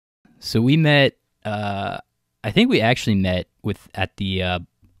So we met, I think we actually met at the,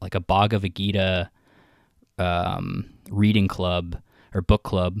 like a Bhagavad Gita, reading club or book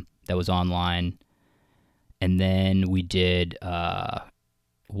club that was online. And then we did,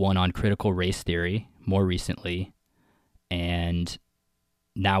 one on critical race theory more recently. And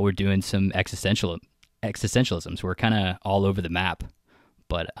now we're doing some existentialism. So we're kind of all over the map.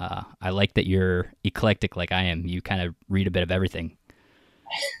 But I like that you're eclectic like I am. You kind of read a bit of everything.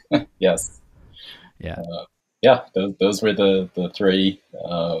 Yes. Yeah. Yeah, those were the three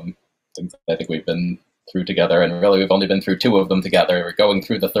things I think we've been through together, and really we've only been through two of them together. We're going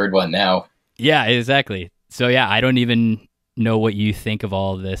through the third one now. Yeah, exactly. So yeah, I don't even know what you think of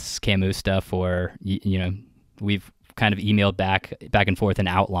all this Camus stuff, or you know, we've kind of emailed back and forth an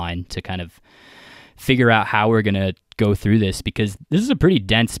outline to kind of figure out how we're gonna go through this, because this is a pretty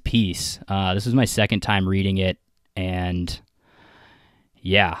dense piece. This is my second time reading it, and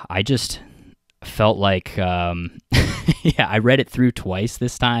yeah, I just felt like yeah, I read it through twice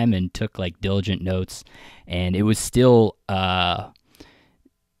this time and took like diligent notes, and it was still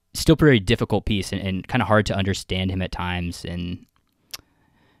pretty difficult piece, and kind of hard to understand him at times. And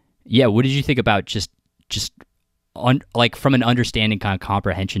yeah, what did you think about just like from an understanding kind of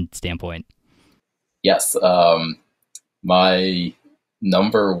comprehension standpoint? Yes, my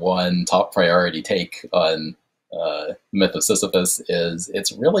number one top priority take on Myth of Sisyphus is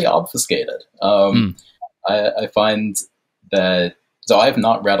it's really obfuscated. I find that, so I've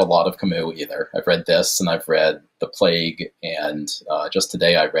not read a lot of Camus either. I've read this, and I've read The Plague, and just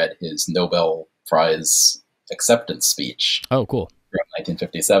today I read his Nobel Prize acceptance speech. Oh, cool. From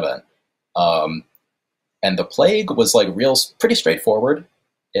 1957. And The Plague was like pretty straightforward.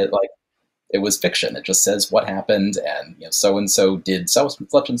 It was fiction. It just says what happened, and so and so did such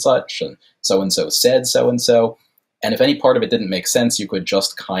and such, and so said so and so. And if any part of it didn't make sense, you could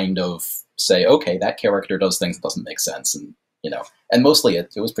just kind of say, okay, that character does things that doesn't make sense, and and mostly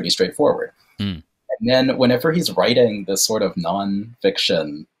it was pretty straightforward. And then whenever he's writing this sort of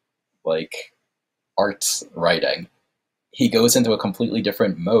non-fiction, like art writing, he goes into a completely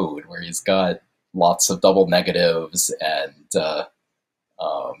different mode where he's got lots of double negatives and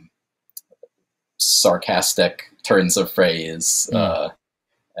sarcastic turns of phrase,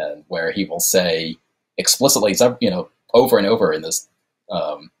 and where he will say explicitly, over and over in this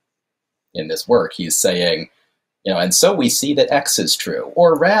work, he's saying, and so we see that X is true,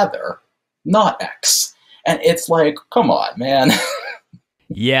 or rather, not X. And it's like, come on, man.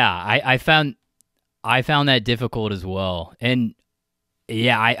 Yeah, I found that difficult as well. And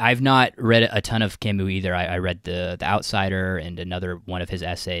yeah, I've not read a ton of Camus either. I read the Outsider and another one of his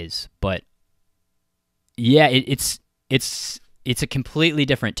essays, but yeah, it's a completely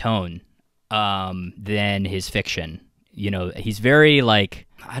different tone than his fiction. He's very like,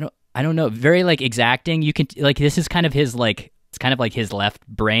 I don't know, very like exacting. You can like, this is kind of his like, it's kind of like his left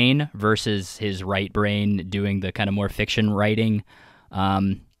brain versus his right brain doing the kind of more fiction writing,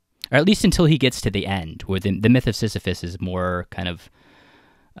 or at least until he gets to the end, where the Myth of Sisyphus is more kind of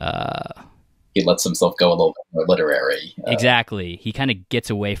he lets himself go a little bit more literary. Exactly. He kind of gets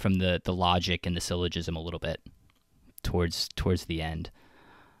away from the logic and the syllogism a little bit towards the end.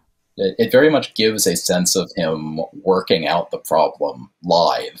 It very much gives a sense of him working out the problem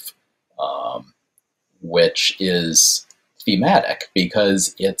live, which is thematic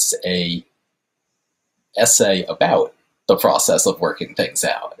because it's a essay about the process of working things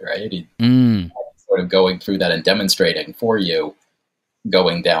out, right? He's sort of going through that and demonstrating for you,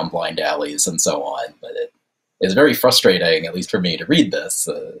 going down blind alleys and so on. But it is very frustrating, at least for me, to read this,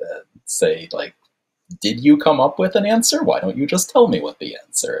 say, like, did you come up with an answer? Why don't you just tell me what the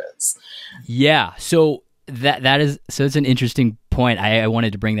answer is? Yeah, so it's an interesting point. I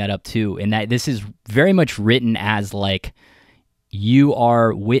wanted to bring that up too, in that this is very much written as like you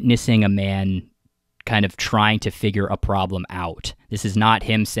are witnessing a man kind of trying to figure a problem out. This is not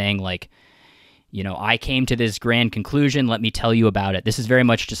him saying like, I came to this grand conclusion, let me tell you about it. This is very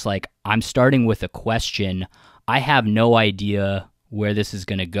much just like, I'm starting with a question. I have no idea where this is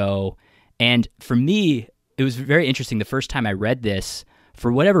going to go. And for me, it was very interesting. The first time I read this,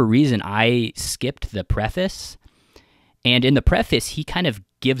 for whatever reason, I skipped the preface. And in the preface, he kind of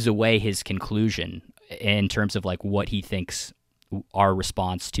gives away his conclusion in terms of like what he thinks our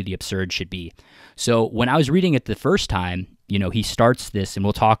response to the absurd should be. So when I was reading it the first time, he starts this, and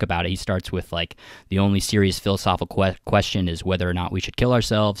we'll talk about it. He starts with like, the only serious philosophical question is whether or not we should kill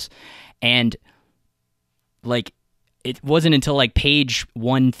ourselves. And like, it wasn't until like page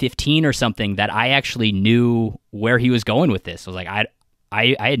 115 or something that I actually knew where he was going with this. I was like,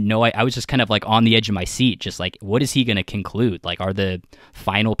 I had no, I was just kind of like on the edge of my seat, just like, what is he going to conclude? Like, are the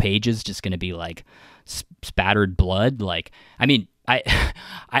final pages just going to be like spattered blood? Like, I mean, I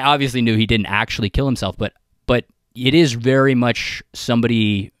I obviously knew he didn't actually kill himself, but it is very much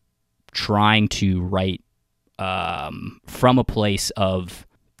somebody trying to write from a place of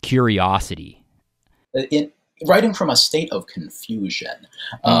curiosity. Writing from a state of confusion,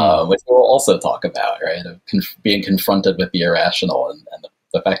 which we'll also talk about, right? Of being confronted with the irrational and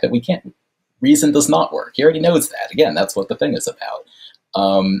the fact that we can't, reason does not work. He already knows that. Again, that's what the thing is about.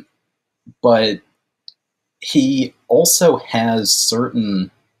 But he also has certain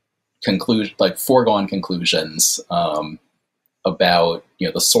foregone conclusions about,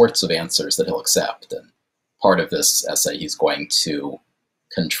 the sorts of answers that he'll accept. And part of this essay, he's going to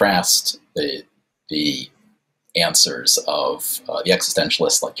contrast the answers of the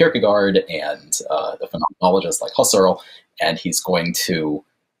existentialists like Kierkegaard and the phenomenologists like Husserl, and he's going to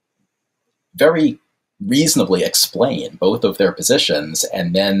very reasonably explain both of their positions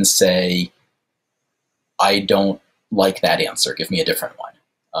and then say, I don't like that answer, give me a different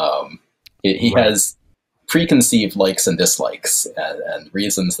one. He Right. has preconceived likes and dislikes and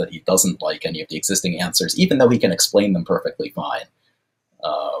reasons that he doesn't like any of the existing answers, even though he can explain them perfectly fine.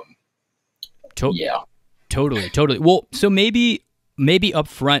 Yeah. Totally. Well, so maybe up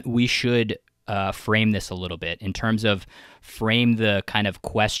front we should frame this a little bit in terms of frame the kind of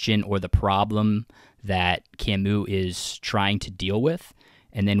question or the problem that Camus is trying to deal with,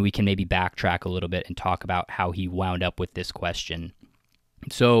 and then we can maybe backtrack a little bit and talk about how he wound up with this question.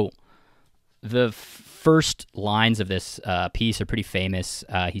 So the first lines of this piece are pretty famous.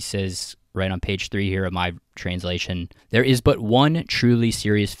 He says, right on page 3 here of my translation, there is but one truly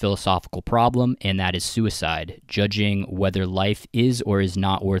serious philosophical problem, and that is suicide. Judging whether life is or is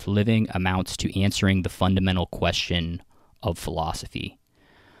not worth living amounts to answering the fundamental question of philosophy.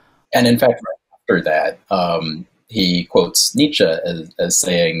 And in fact, right after that, he quotes Nietzsche as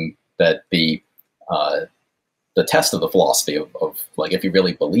saying that the test of the philosophy of like, if you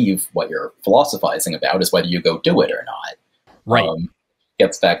really believe what you're philosophizing about, is whether you go do it or not. Right.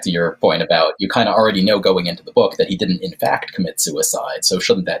 Gets back to your point about, you kind of already know going into the book that he didn't in fact commit suicide, so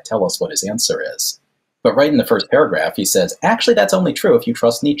shouldn't that tell us what his answer is? But right in the first paragraph, he says, actually, that's only true if you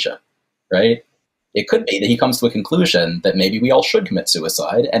trust Nietzsche, right? It could be that he comes to a conclusion that maybe we all should commit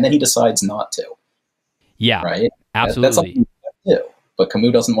suicide, and then he decides not to. Yeah, right? Absolutely. That's something you do, but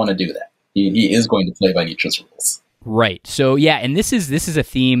Camus doesn't want to do that. He is going to play by Nietzsche's rules. Right. So yeah, and this is a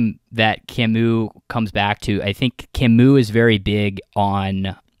theme that Camus comes back to. I think Camus is very big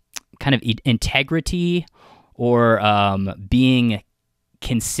on kind of integrity or being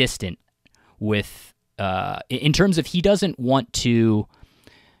consistent with in terms of, he doesn't want to,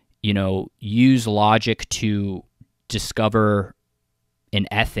 use logic to discover an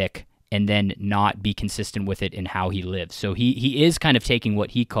ethic and then not be consistent with it in how he lives. So he is kind of taking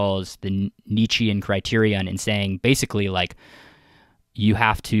what he calls the Nietzschian Criterion and saying, basically, like, you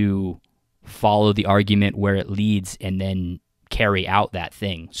have to follow the argument where it leads and then carry out that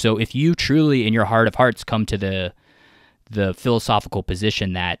thing. So if you truly, in your heart of hearts, come to the philosophical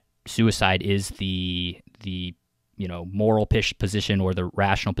position that suicide is the moral position or the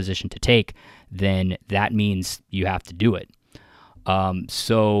rational position to take, then that means you have to do it. And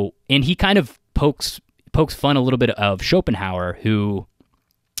he kind of pokes fun a little bit of Schopenhauer, who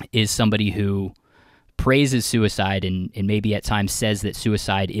is somebody who praises suicide and maybe at times says that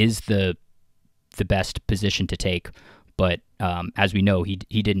suicide is the best position to take. But as we know, he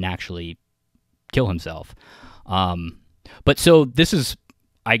didn't actually kill himself. But so this is,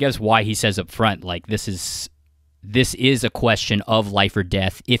 I guess, why he says up front, like, this is a question of life or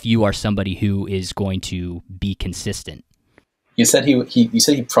death if you are somebody who is going to be consistent. You said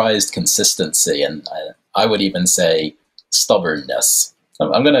he prized consistency, and I would even say stubbornness.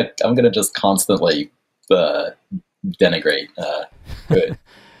 I'm gonna just constantly denigrate. I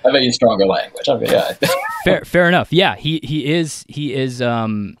may use stronger language. Fair enough. Yeah, he is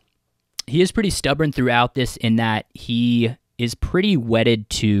pretty stubborn throughout this, in that he is pretty wedded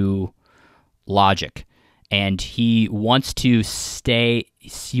to logic, and he wants to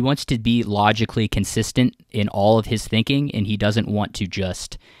be logically consistent in all of his thinking, and he doesn't want to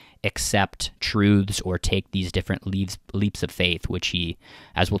just accept truths or take these different leaps of faith, which he,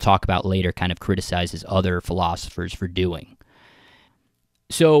 as we'll talk about later, kind of criticizes other philosophers for doing.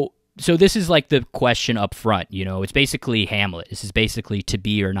 So this is like the question up front, it's basically Hamlet. This is basically to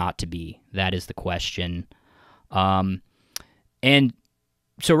be or not to be. That is the question. And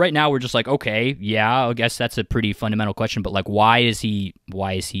so right now we're just like, okay, yeah, I guess that's a pretty fundamental question, but like, why is he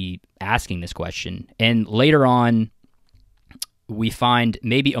asking this question? And later on, we find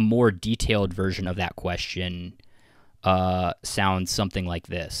maybe a more detailed version of that question sounds something like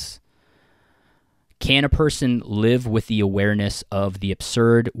this. Can a person live with the awareness of the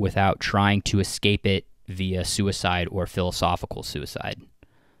absurd without trying to escape it via suicide or philosophical suicide?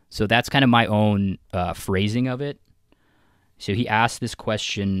 So that's kind of my own phrasing of it. So he asked this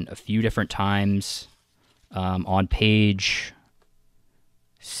question a few different times. On page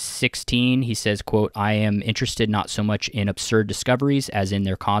 16, he says, quote, "I am interested not so much in absurd discoveries as in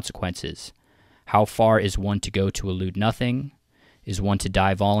their consequences. How far is one to go to elude nothing? Is one to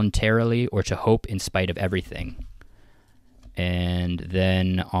die voluntarily or to hope in spite of everything?" And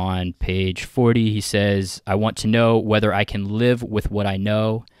then on page 40, he says, "I want to know whether I can live with what I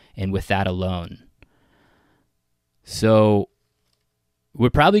know and with that alone." So we're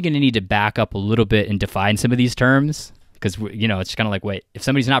probably going to need to back up a little bit and define some of these terms, because, you know, it's kind of like, wait, if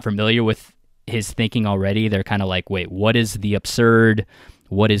somebody's not familiar with his thinking already, they're kind of like, wait, what is the absurd?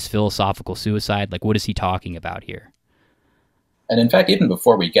 What is philosophical suicide? Like, what is he talking about here? And in fact, even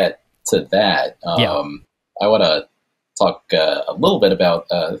before we get to that, I want to talk a little bit about,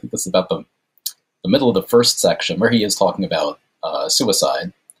 I think this is about the middle of the first section, where he is talking about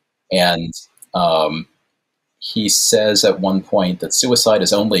suicide. And he says at one point that suicide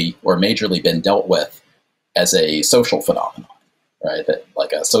has only or majorly been dealt with as a social phenomenon, right? That,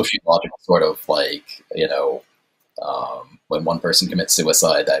 like, a sociological sort of, like, you know, when one person commits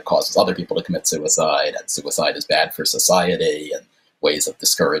suicide, that causes other people to commit suicide, and suicide is bad for society, and ways of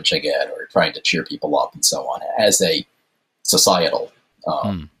discouraging it or trying to cheer people up and so on, as a societal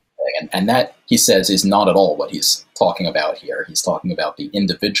thing. And that, he says, is not at all what he's talking about here. He's talking about the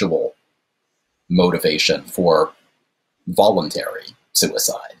individual motivation for voluntary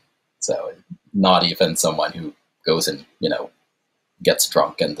suicide. So not even someone who goes and, you know, gets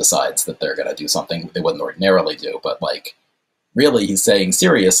drunk and decides that they're going to do something they wouldn't ordinarily do, but, like, really he's saying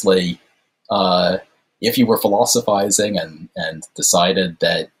seriously, if you were philosophizing and decided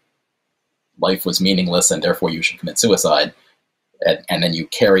that life was meaningless and therefore you should commit suicide, and then you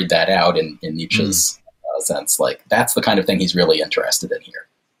carried that out in Nietzsche's sense, like, that's the kind of thing he's really interested in here.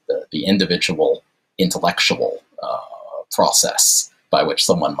 The individual intellectual process by which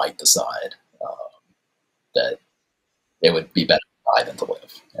someone might decide that it would be better to die than to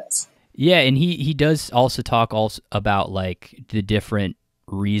live. Yes. Yeah, and he does also talk about, like, the different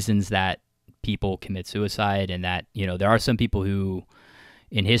reasons that people commit suicide, and that, you know, there are some people who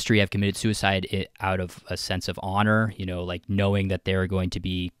in history have committed suicide out of a sense of honor, you know, like knowing that they're going to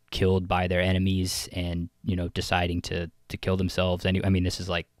be killed by their enemies and, you know, deciding to kill themselves. I mean, this is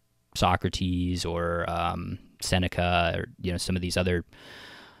like Socrates or Seneca, or, you know, some of these other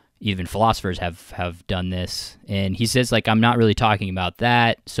even philosophers have done this. And he says, like, I'm not really talking about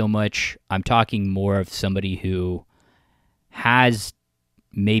that so much. I'm talking more of somebody who has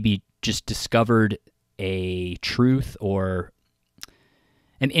maybe just discovered a truth, or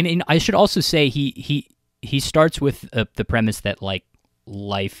and I should also say he starts with the premise that, like,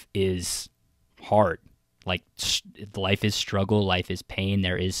 life is hard. Like, life is struggle, life is pain,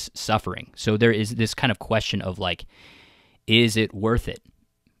 there is suffering. So there is this kind of question of, like, is it worth it?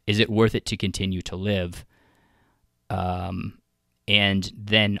 Is it worth it to continue to live? And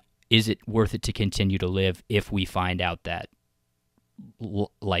then, is it worth it to continue to live if we find out that,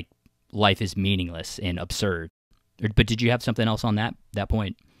 like, life is meaningless and absurd? But did you have something else on that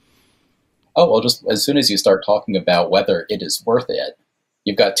point? Oh, well, just as soon as you start talking about whether it is worth it,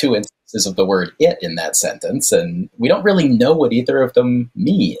 you've got two instances of the word "it" in that sentence, and we don't really know what either of them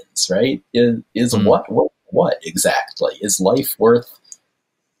means, right? Is what exactly? Is life worth,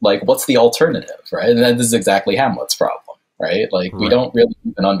 like, what's the alternative, right? And that is exactly Hamlet's problem, right? Like, we don't really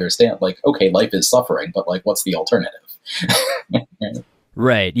even understand, like, okay, life is suffering, but, like, what's the alternative?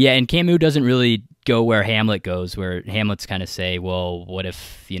 Right, yeah, and Camus doesn't really go where Hamlet goes, where Hamlet's kind of say, well, what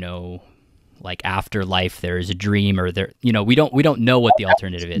if, you know, like, after life there is a dream, or there, you know, we don't know what the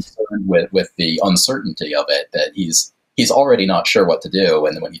alternative is. With the uncertainty of it, that he's already not sure what to do,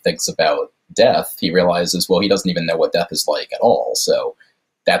 and then when he thinks about death, he realizes, well, he doesn't even know what death is like at all. So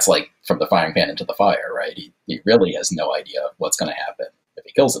that's like from the frying pan into the fire, right? He really has no idea what's going to happen if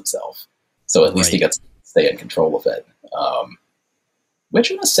he kills himself. So at least he gets to stay in control of it. Which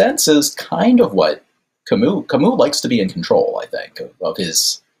in a sense is kind of what Camus likes to be in control, I think, of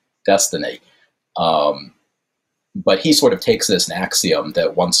his destiny. But he sort of takes this an axiom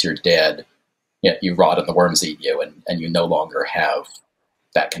that once you're dead, you rot and the worms eat you, and you no longer have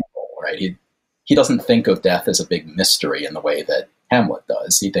that control, right? He doesn't think of death as a big mystery in the way that Hamlet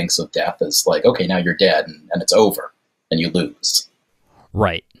does. He thinks of death as like, okay, now you're dead and it's over and you lose.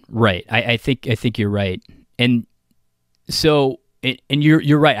 Right. I think you're right. And So, and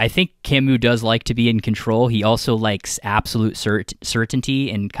you're right. I think Camus does like to be in control. He also likes absolute certainty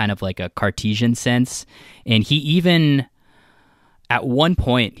in kind of like a Cartesian sense. And he even, at one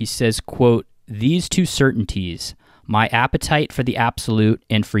point, he says, quote, "These two certainties, my appetite for the absolute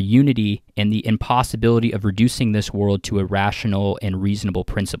and for unity and the impossibility of reducing this world to a rational and reasonable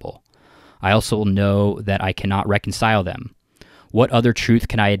principle. I also know that I cannot reconcile them. What other truth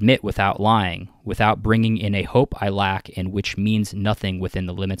can I admit without lying, without bringing in a hope I lack and which means nothing within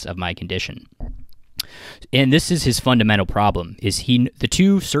the limits of my condition?" And this is his fundamental problem, is the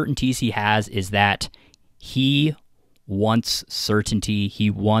two certainties he has is that he wants certainty, he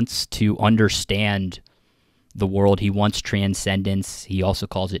wants to understand the world, he wants transcendence, he also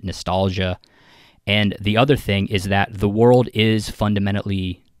calls it nostalgia. And the other thing is that the world is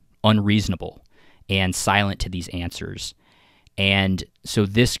fundamentally unreasonable and silent to these answers. And so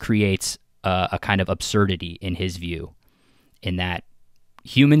this creates a kind of absurdity in his view, in that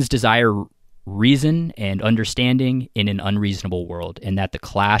humans desire reason and understanding in an unreasonable world, and that the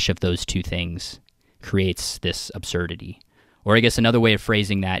clash of those two things creates this absurdity. Or I guess another way of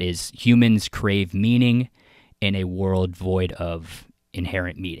phrasing that is humans crave meaning in a world void of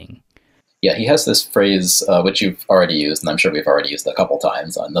inherent meaning. Yeah, he has this phrase, which you've already used, and I'm sure we've already used a couple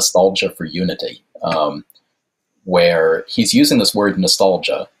times, on nostalgia for unity. Where he's using this word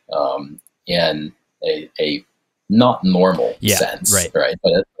nostalgia in a not normal sense, right?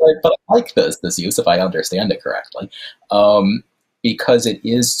 But I like this use, if I understand it correctly, because it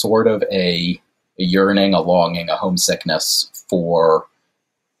is sort of a yearning, a longing, a homesickness for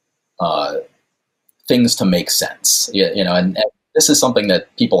things to make sense, and this is something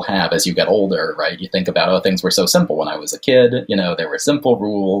that people have as you get older, right? You think about, oh, things were so simple when I was a kid, there were simple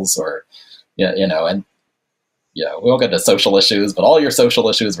rules, or, and we won't get into social issues, but all your social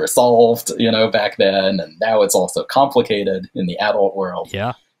issues were solved, back then. And now it's also complicated in the adult world.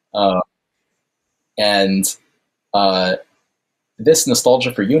 Yeah. And this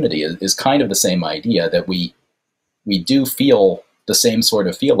nostalgia for unity is kind of the same idea, that we do feel the same sort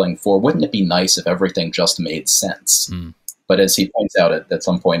of feeling for, wouldn't it be nice if everything just made sense? Mm. But as he points out at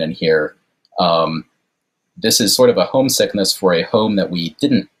some point in here, this is sort of a homesickness for a home that we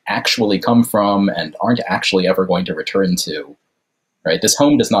didn't actually come from and aren't actually ever going to return to, right? This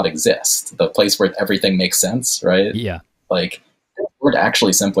home does not exist. The place where everything makes sense, right? Yeah. Like, it weren't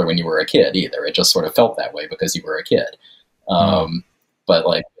actually simpler when you were a kid either. It just sort of felt that way because you were a kid. But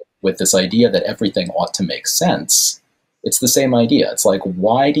like with this idea that everything ought to make sense, it's the same idea. It's like,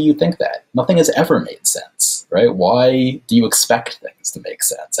 why do you think that? Nothing has ever made sense, right? Why do you expect things to make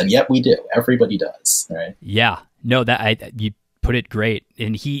sense? And yet we do. Everybody does, right? Yeah. No, you put it great.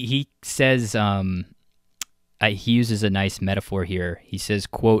 And he says, he uses a nice metaphor here. He says,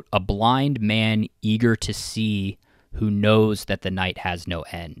 quote, "A blind man eager to see who knows that the night has no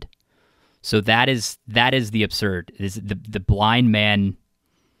end." So that is the absurd. Is the blind man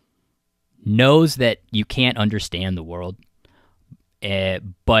knows that you can't understand the world,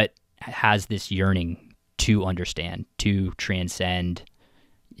 but has this yearning to understand, to transcend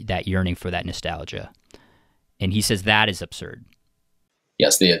that yearning for that nostalgia. And he says that is absurd.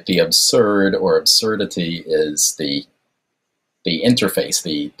 Yes, the absurd or absurdity is the interface,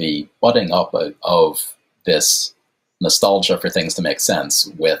 the butting up of this nostalgia for things to make sense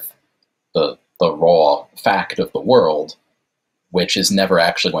with the raw fact of the world, which is never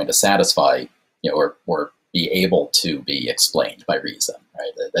actually going to satisfy, or be able to be explained by reason,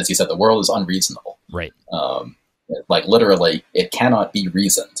 right? As you said, the world is unreasonable. Right. Like literally, it cannot be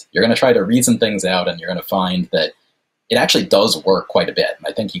reasoned. You're going to try to reason things out, and you're going to find that it actually does work quite a bit. And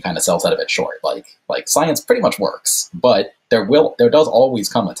I think he kind of sells that a bit short. Like science pretty much works, but there does always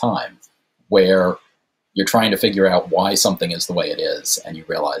come a time where you're trying to figure out why something is the way it is, and you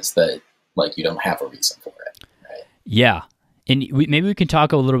realize that like you don't have a reason for it. Right? Yeah. And maybe we can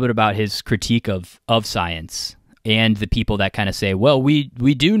talk a little bit about his critique of science and the people that kind of say, well, we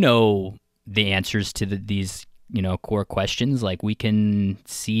do know the answers to these core questions. Like we can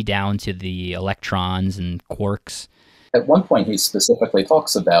see down to the electrons and quarks. At one point, he specifically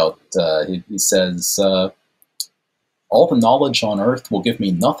talks about, he says, all the knowledge on Earth will give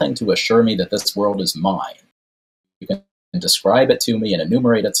me nothing to assure me that this world is mine. You can describe it to me and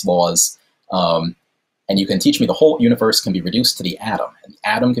enumerate its laws, and you can teach me the whole universe can be reduced to the atom, and the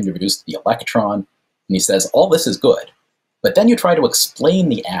atom can be reduced to the electron. And he says, all this is good. But then you try to explain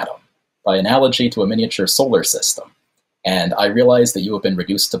the atom by analogy to a miniature solar system, and I realize that you have been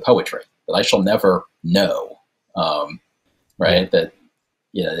reduced to poetry, that I shall never know. Right? That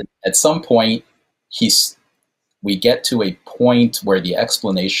at some point, we get to a point where the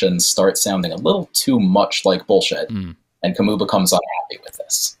explanations start sounding a little too much like bullshit. And Camus becomes unhappy with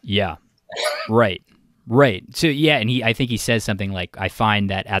this. Yeah. Right. Right. So yeah, and I think he says something like, I find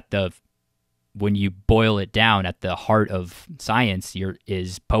that when you boil it down, at the heart of science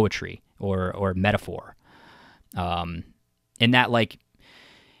is poetry or metaphor. And that, like,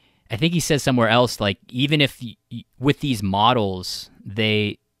 I think he says somewhere else, like, even if with these models,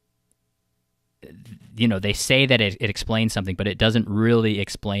 they say that it explains something, but it doesn't really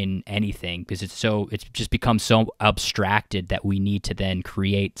explain anything, because it's just become so abstracted that we need to then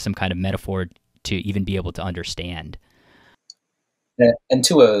create some kind of metaphor to even be able to understand. And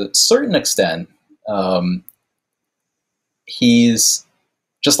to a certain extent, he's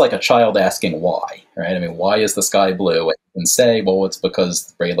just like a child asking why, right? I mean, why is the sky blue? And you can say, well, it's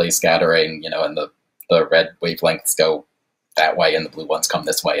because Rayleigh scattering, and the red wavelengths go that way and the blue ones come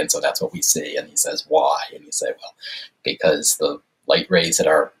this way, and so that's what we see. And he says, why? And you say, well, because the light rays hit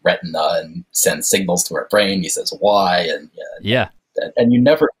our retina and send signals to our brain. He says, why? And yeah. And he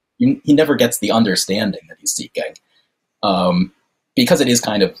never gets the understanding that he's seeking, because it is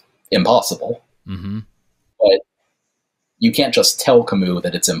kind of impossible. Mm-hmm. But you can't just tell Camus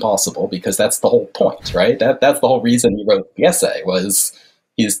that it's impossible, because that's the whole point, right? That's the whole reason he wrote the essay, was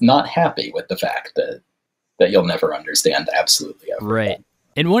he's not happy with the fact that you'll never understand absolutely everything. Right.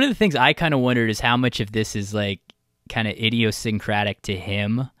 And one of the things I kind of wondered is how much of this is like kind of idiosyncratic to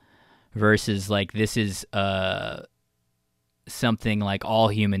him versus like this is something like all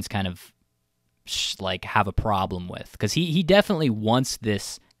humans kind of like have a problem with. Because he definitely wants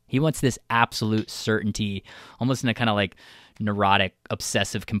this. He wants this absolute certainty, almost in a kind of like neurotic,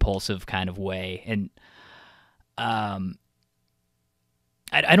 obsessive, compulsive kind of way. And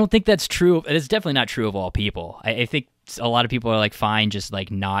I don't think that's true. It's definitely not true of all people. I think a lot of people are like fine just like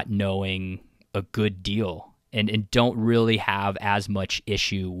not knowing a good deal and don't really have as much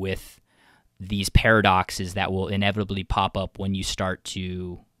issue with these paradoxes that will inevitably pop up when you start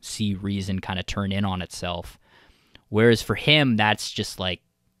to see reason kind of turn in on itself. Whereas for him, that's just like,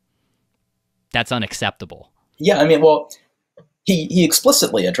 that's unacceptable. Yeah, I mean, well, he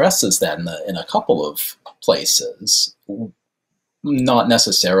explicitly addresses that in a couple of places, not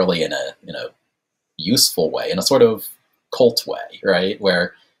necessarily in a useful way, in a sort of cult way, right?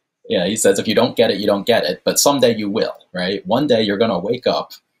 Where he says, if you don't get it, you don't get it, but someday you will, right? One day you're going to wake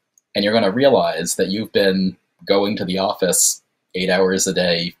up and you're going to realize that you've been going to the office 8 hours a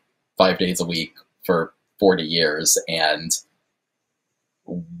day, 5 days a week for 40 years, and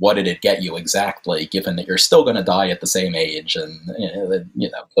what did it get you exactly, given that you're still going to die at the same age, and the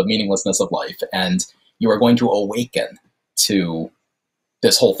meaninglessness of life, and you are going to awaken to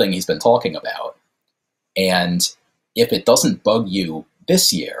this whole thing he's been talking about. And if it doesn't bug you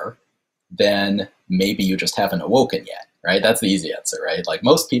this year, then maybe you just haven't awoken yet, right? That's the easy answer, right? Like,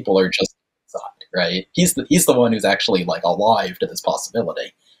 most people are just inside, right? He's the one who's actually like alive to this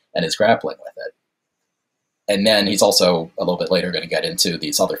possibility and is grappling with it. And then he's also a little bit later going to get into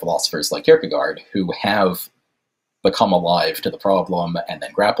these other philosophers like Kierkegaard, who have become alive to the problem and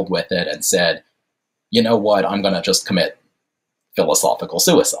then grappled with it and said, you know what, I'm going to just commit philosophical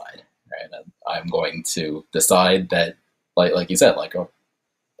suicide, right? And I'm going to decide that, like you said, like, oh,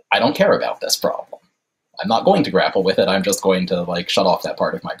 I don't care about this problem. I'm not going to grapple with it. I'm just going to like shut off that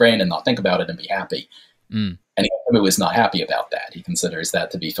part of my brain and not think about it and be happy. And Camus is not happy about that. He considers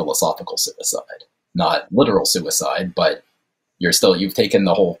that to be philosophical suicide, not literal suicide, but you've taken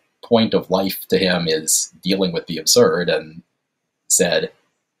the whole point of life to him is dealing with the absurd, and said,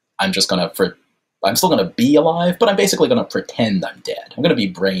 I'm still going to be alive, but I'm basically going to pretend I'm dead. I'm going to be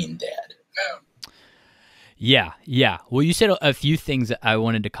brain dead. Yeah. Well, you said a few things that I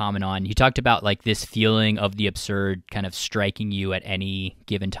wanted to comment on. You talked about like this feeling of the absurd kind of striking you at any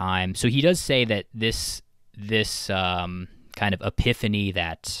given time. So he does say that this kind of epiphany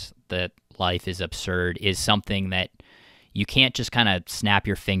that life is absurd is something that you can't just kind of snap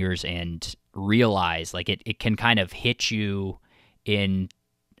your fingers and realize. Like it can kind of hit you in,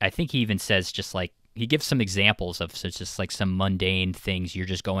 I think he even says, just like, he gives some examples of just like some mundane things. You're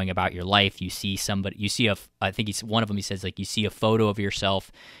just going about your life. You see I think one of them, he says, like, you see a photo of yourself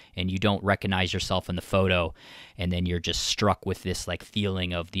and you don't recognize yourself in the photo. And then you're just struck with this like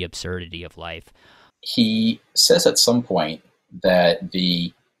feeling of the absurdity of life. He says at some point that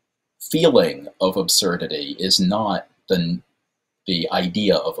the feeling of absurdity is not the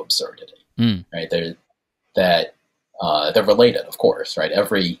idea of absurdity, right? They're related, of course, right?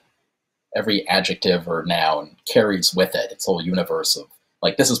 Every adjective or noun carries with it its whole universe of,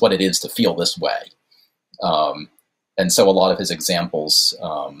 like, this is what it is to feel this way. And so a lot of his examples,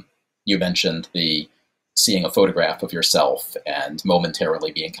 you mentioned seeing a photograph of yourself and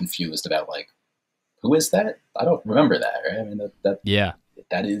momentarily being confused about, like, who is that? I don't remember that, right? I mean, Yeah.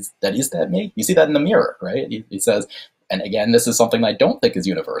 that is that me? You see that in the mirror, right? He says, and again, this is something I don't think is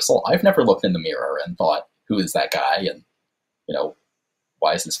universal. I've never looked in the mirror and thought, who is that guy? And, you know,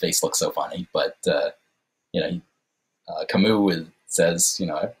 why does his face look so funny? But, you know, Camus says, you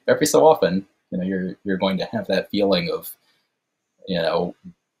know, every so often, you know, you're going to have that feeling of, you know,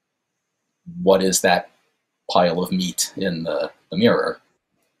 what is that pile of meat in the mirror?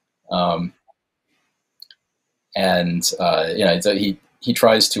 And you know, so he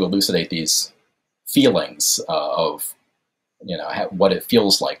tries to elucidate these feelings of, you know, what it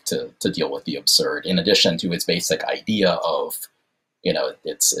feels like to deal with the absurd, in addition to its basic idea of, you know,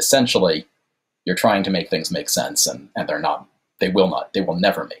 it's essentially you're trying to make things make sense, and they're not. They will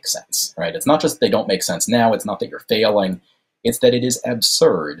never make sense, right? It's not just they don't make sense now. It's not that you're failing. It's that it is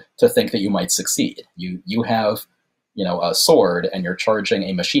absurd to think that you might succeed. You have, you know, a sword and you're charging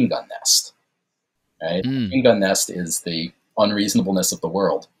a machine gun nest, right? Machine gun nest is the unreasonableness of the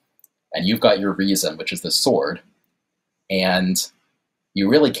world. And you've got your reason, which is the sword. And you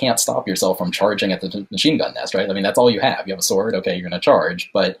really can't stop yourself from charging at the machine gun nest, right? I mean, that's all you have. You have a sword, okay, you're going to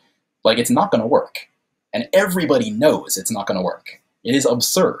charge. But, like, it's not going to work. And everybody knows it's not going to work. It is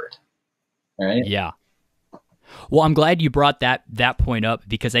absurd, right? Yeah. Well, I'm glad you brought that point up,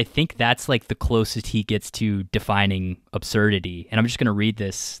 because I think that's like the closest he gets to defining absurdity. And I'm just going to read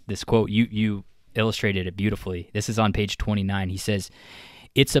this quote. You illustrated it beautifully. This is on page 29. He says,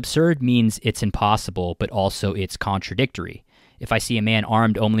 "It's absurd means it's impossible, but also it's contradictory. If I see a man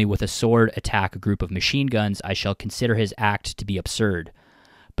armed only with a sword attack a group of machine guns, I shall consider his act to be absurd.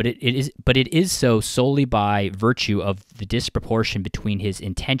 But it is so solely by virtue of the disproportion between his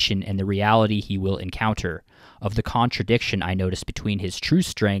intention and the reality he will encounter, of the contradiction I notice between his true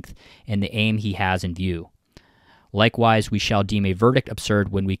strength and the aim he has in view. Likewise, we shall deem a verdict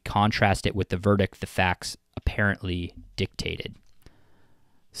absurd when we contrast it with the verdict the facts apparently dictated."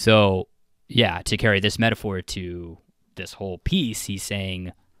 So, yeah, to carry this metaphor to this whole piece, he's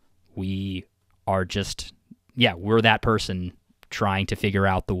saying we are just, we're that person trying to figure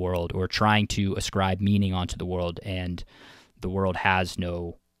out the world, or trying to ascribe meaning onto the world, and the world has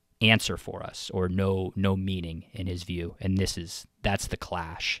no answer for us, or no meaning in his view. And that's the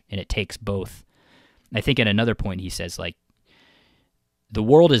clash. And it takes both. I think at another point he says, like, the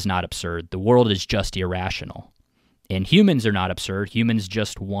world is not absurd, the world is just irrational. And humans are not absurd, humans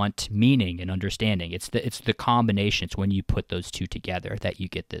just want meaning and understanding. It's the combination, it's when you put those two together that you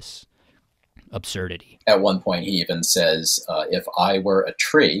get this absurdity. At one point, he even says, if I were a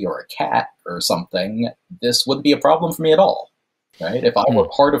tree or a cat or something, this wouldn't be a problem for me at all, right? If I were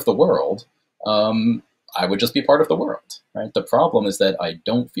part of the world, I would just be part of the world, right? The problem is that I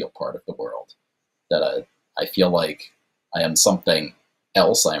don't feel part of the world, that I feel like I am something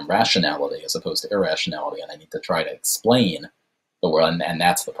else. I am rationality as opposed to irrationality, and I need to try to explain the world, and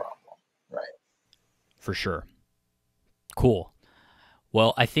that's the problem, right? For sure. Cool.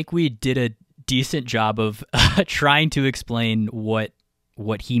 Well, I think we did a decent job of trying to explain what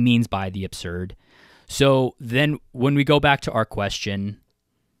he means by the absurd. So then when we go back to our question,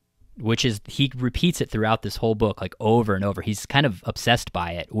 which is, he repeats it throughout this whole book, like over and over. He's kind of obsessed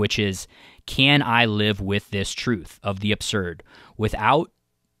by it, which is, can I live with this truth of the absurd without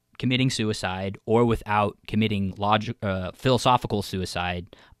committing suicide, or without committing philosophical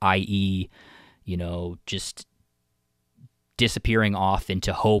suicide, i.e., you know, just disappearing off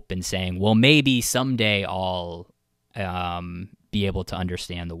into hope and saying, well, maybe someday I'll be able to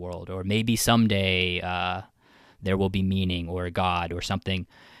understand the world, or maybe someday there will be meaning or a God or something.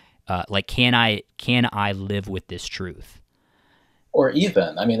 Like, can I live with this truth? Or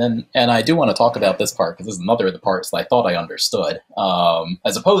even, I mean, and I do want to talk about this part, because this is another of the parts that I thought I understood,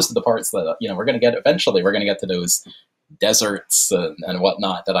 as opposed to the parts that, you know, eventually we're going to get to those deserts and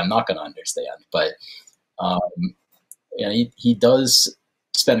whatnot that I'm not going to understand. But you know, he does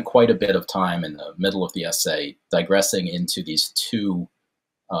spend quite a bit of time in the middle of the essay digressing into these two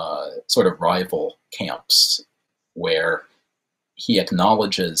sort of rival camps, where he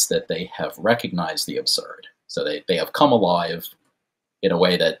acknowledges that they have recognized the absurd. So they have come alive in a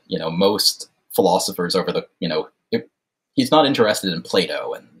way that, you know, most philosophers over the, you know, he's not interested in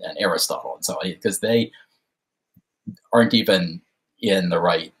Plato and Aristotle and so on, because they aren't even in the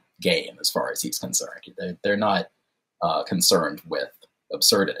right game as far as he's concerned. They're not concerned with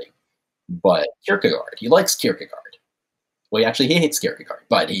absurdity. But Kierkegaard, he likes Kierkegaard. Well, actually, he hates Kierkegaard,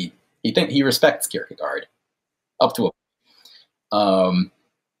 but he respects Kierkegaard up to a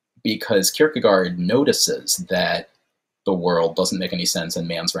because Kierkegaard notices that the world doesn't make any sense and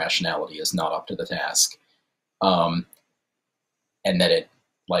man's rationality is not up to the task, and that it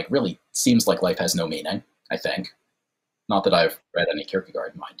like really seems like life has no meaning, I think. Not that I've read any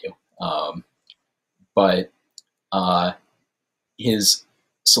Kierkegaard, mind you. But his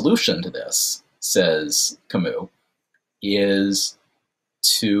solution to this, says Camus, is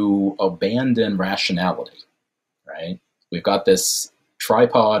to abandon rationality, right? We've got this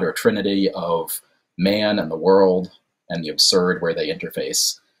tripod or trinity of man and the world and the absurd where they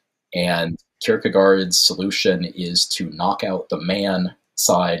interface. And Kierkegaard's solution is to knock out the man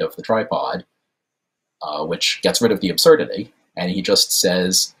side of the tripod, which gets rid of the absurdity. And he just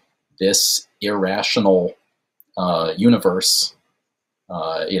says this irrational universe,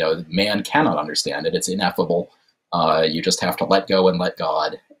 man cannot understand it. It's ineffable. You just have to let go and let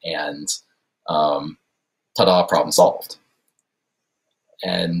God, and ta-da, problem solved.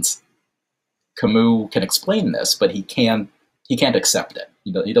 And Camus can explain this, but he can't accept it.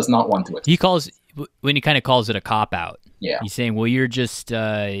 He does not want to accept it. When he kind of calls it a cop-out. Yeah. He's saying, well, you're just,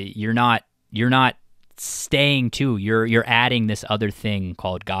 you're not staying to, you're adding this other thing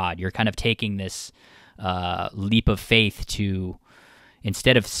called God. You're kind of taking this leap of faith to,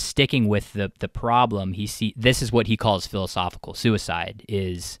 instead of sticking with the problem, this is what he calls philosophical suicide,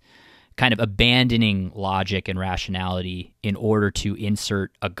 is kind of abandoning logic and rationality in order to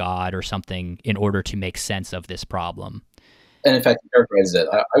insert a God or something in order to make sense of this problem. And in fact, he characterizes it,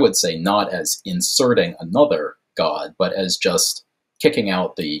 I would say, not as inserting another God, but as just kicking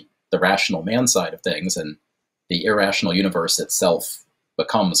out the rational man side of things, and the irrational universe itself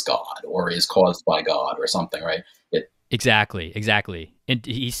becomes God or is caused by God or something, right? Exactly. And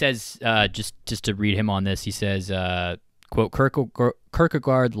he says, just to read him on this, he says, quote,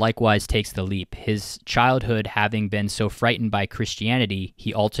 Kierkegaard likewise takes the leap. His childhood having been so frightened by Christianity,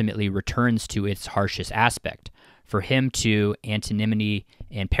 he ultimately returns to its harshest aspect. For him, too, anonymity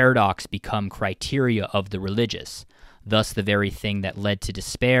and paradox become criteria of the religious. Thus, the very thing that led to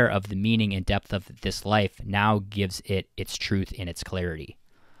despair of the meaning and depth of this life now gives it its truth and its clarity.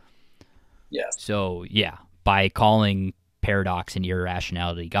 Yes. So, yeah, by calling paradox and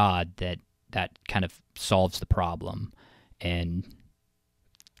irrationality God, that kind of solves the problem. And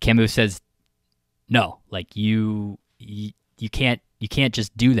Camus says, no, like you can't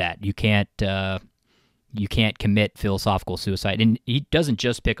just do that. You can't commit philosophical suicide. And he doesn't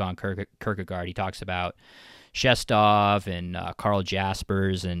just pick on Kierkegaard. He talks about Shestov and Karl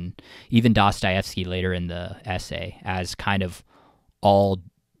Jaspers and even Dostoevsky later in the essay as kind of all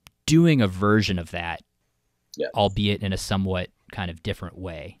doing a version of that, yes, albeit in a somewhat kind of different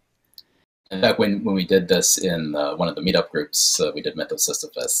way. In fact, when we did this in one of the meetup groups, we did Myth of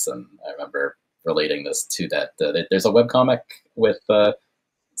Sisyphus, and I remember relating this to that. There's a webcomic with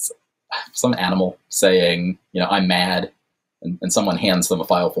some animal saying, I'm mad, and someone hands them a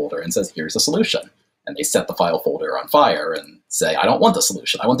file folder and says, here's a solution. And they set the file folder on fire and say, I don't want the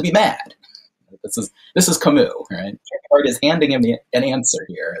solution. I want to be mad. This is Camus, right? Kierkegaard is handing him an answer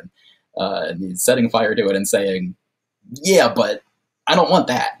here, and he's setting fire to it and saying, yeah, but I don't want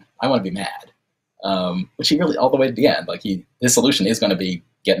that. I want to be mad. Which he really, all the way to the end, like his solution is going to be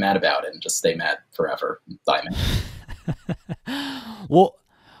get mad about it and just stay mad forever, and die mad. Well,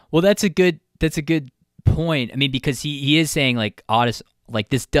 that's a good point. I mean, because he is saying like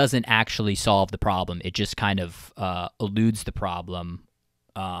this doesn't actually solve the problem. It just kind of eludes the problem,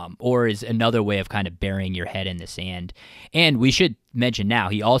 or is another way of kind of burying your head in the sand. And we should mention now,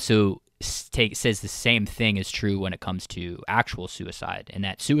 he also says the same thing is true when it comes to actual suicide, and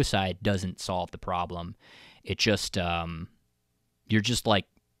that suicide doesn't solve the problem. It just you're just like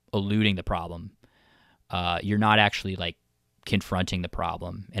eluding the problem. You're not actually like confronting the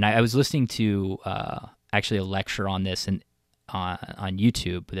problem. And I was listening to actually a lecture on this and on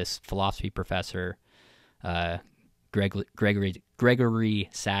YouTube. This philosophy professor, Gregory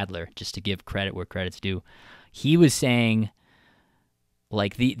Sadler, just to give credit where credit's due, he was saying,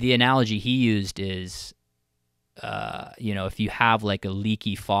 like the analogy he used is, if you have like a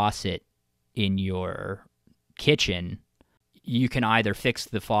leaky faucet in your kitchen, you can either fix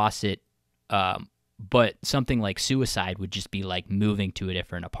the faucet, but something like suicide would just be like moving to a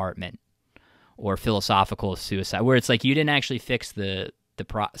different apartment, or philosophical suicide, where it's like you didn't actually fix the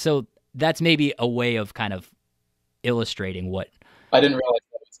So that's maybe a way of kind of illustrating what. I didn't realize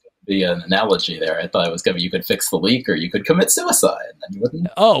that was going to be an analogy there. I thought it was going to be you could fix the leak or you could commit suicide, and then you wouldn't.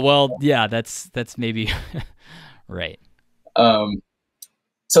 Oh well, yeah, that's maybe right.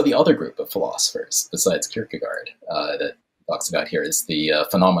 So the other group of philosophers besides Kierkegaard that talks about here is the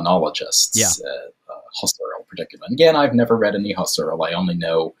phenomenologists. Yeah. Husserl, particularly. Again, I've never read any Husserl. I only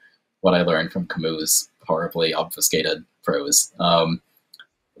know what I learned from Camus' horribly obfuscated prose.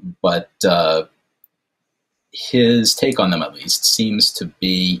 But his take on them, at least, seems to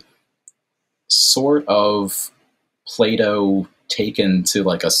be sort of Plato taken to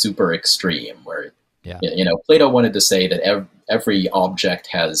like a super extreme, where Plato wanted to say that every object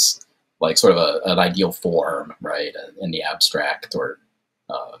has like sort of an ideal form, right, in the abstract or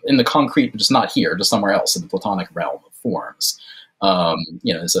in the concrete, just not here, just somewhere else in the Platonic realm of forms.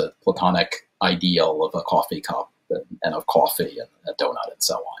 There's a Platonic ideal of a coffee cup and of coffee and a donut and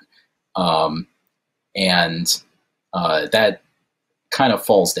so on. That kind of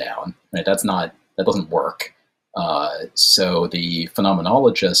falls down, right? That doesn't work. So the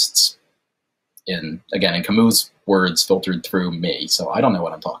phenomenologists, in Camus' words filtered through me, so I don't know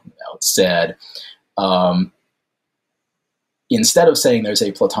what I'm talking about, said, instead of saying there's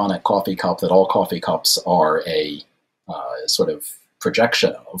a Platonic coffee cup that all coffee cups are a sort of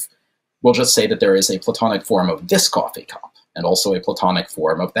projection of, we'll just say that there is a Platonic form of this coffee cup, and also a Platonic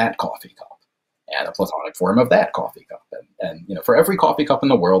form of that coffee cup, and a Platonic form of that coffee cup. And for every coffee cup in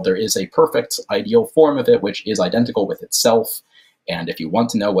the world, there is a perfect ideal form of it, which is identical with itself. And if you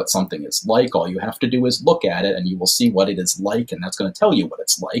want to know what something is like, all you have to do is look at it, and you will see what it is like, and that's going to tell you what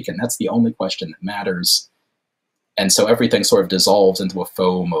it's like, and that's the only question that matters. And so everything sort of dissolves into a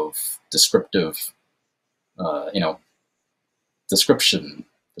foam of descriptiveness,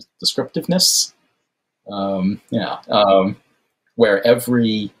 where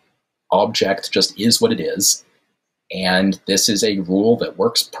every object just is what it is, and this is a rule that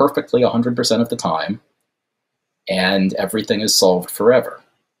works perfectly 100% of the time, and everything is solved forever.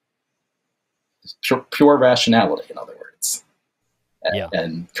 Pure rationality, in other words.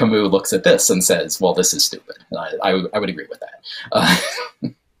 And Camus looks at this and says, well, this is stupid. And I would agree with that.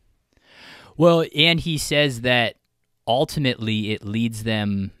 Well, and he says that ultimately it leads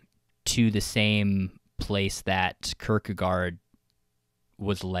them to the same place that Kierkegaard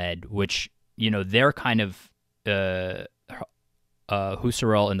was led, which, they're kind of,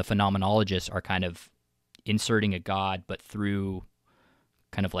 Husserl and the phenomenologists are kind of inserting a god, but through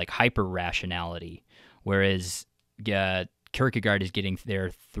kind of like hyper-rationality, whereas Kierkegaard is getting there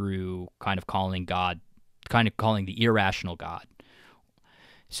through kind of calling the irrational God.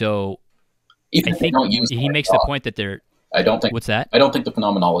 So even I think he makes God, the point that what's that? I don't think the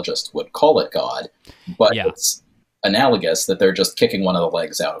phenomenologist would call it God, but it's analogous that they're just kicking one of the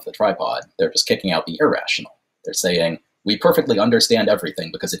legs out of the tripod. They're just kicking out the irrational. They're saying, we perfectly understand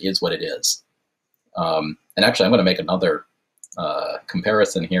everything because it is what it is. And actually, I'm going to make another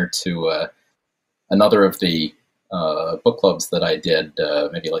comparison here to another of the book clubs that I did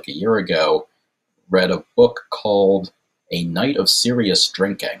maybe like a year ago. Read a book called A Night of Serious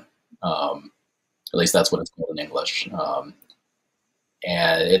Drinking. At least that's what it's called in English.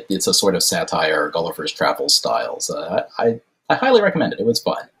 And it's a sort of satire, Gulliver's Travel styles. I highly recommend it. It was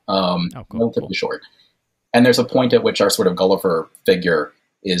fun. Relatively short. And there's a point at which our sort of Gulliver figure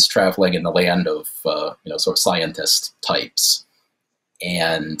is traveling in the land of, sort of scientist types.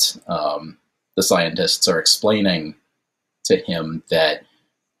 And the scientists are explaining to him that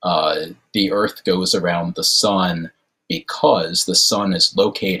the Earth goes around the sun because the sun is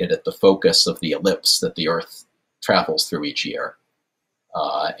located at the focus of the ellipse that the Earth travels through each year.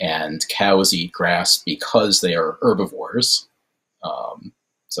 And cows eat grass because they are herbivores,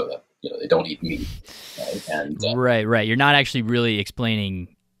 so that they don't eat meat. Right? And right. You're not actually really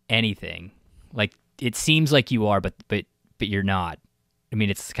explaining anything. Like, it seems like you are, but you're not. I mean,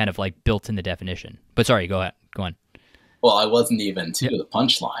 it's kind of like built in the definition. But sorry, go on. Well, I wasn't even to the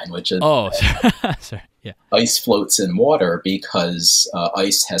punchline, which is sorry. Yeah. Ice floats in water because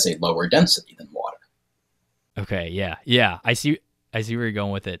ice has a lower density than water. Okay. Yeah. I see where you're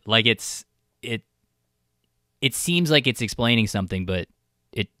going with it. Like, it seems like it's explaining something, but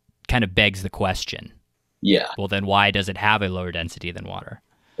it kind of begs the question. Yeah. Well, then why does it have a lower density than water?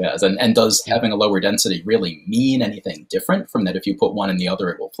 Yes, and does having a lower density really mean anything different from that? If you put one in the other,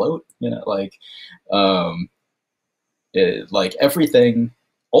 it will float. Like everything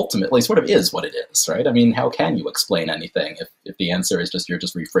ultimately sort of is what it is, right? I mean, how can you explain anything if the answer is just you're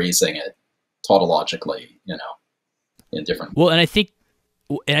just rephrasing it tautologically, in different. Well, and I think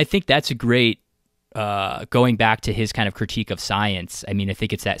that's a great going back to his kind of critique of science. I mean, I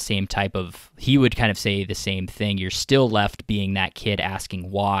think it's that same type of, he would kind of say the same thing. You're still left being that kid asking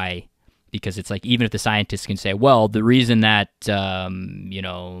why, because it's like, even if the scientists can say, well, the reason that,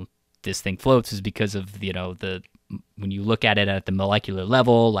 this thing floats is because of, when you look at it at the molecular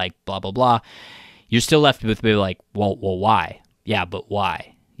level, like blah, blah, blah, you're still left with like, well, why? Yeah, but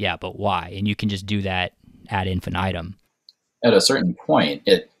why? Yeah, but why? And you can just do that ad infinitum. At a certain point,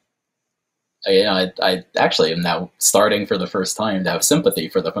 I actually am now starting for the first time to have sympathy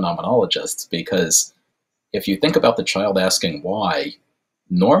for the phenomenologists, because if you think about the child asking why,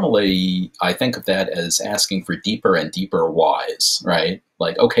 normally I think of that as asking for deeper and deeper whys, right?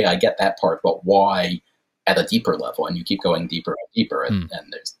 Like, okay, I get that part, but why at a deeper level? And you keep going deeper and deeper. And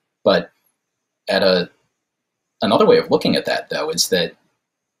there's, but at another way of looking at that, though, is that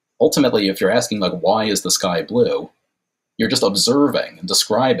ultimately, if you're asking, like, why is the sky blue? You're just observing and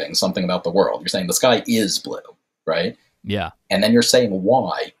describing something about the world. You're saying the sky is blue, right? Yeah. And then you're saying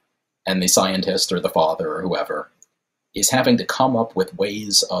why, and the scientist or the father or whoever is having to come up with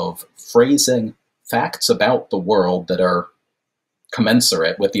ways of phrasing facts about the world that are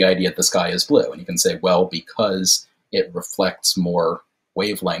commensurate with the idea that the sky is blue. And you can say, well, because it reflects more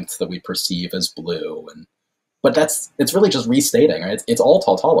wavelengths that we perceive as blue. But it's really just restating, right? It's all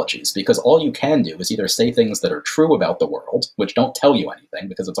tautologies, because all you can do is either say things that are true about the world, which don't tell you anything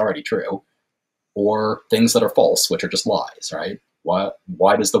because it's already true, or things that are false, which are just lies, right?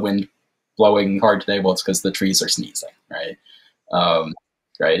 Why does the wind blowing hard today? Well, it's because the trees are sneezing, right?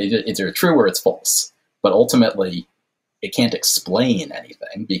 Right? It's either true or it's false. But ultimately, it can't explain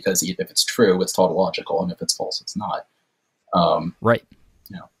anything, because if it's true, it's tautological, and if it's false, it's not. Right.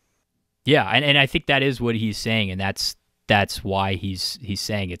 You know. Yeah, and I think that is what he's saying, and that's why he's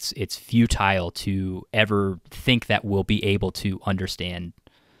saying it's futile to ever think that we'll be able to understand,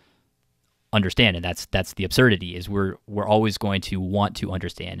 and that's the absurdity, is we're always going to want to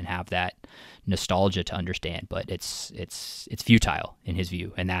understand and have that nostalgia to understand, but it's futile in his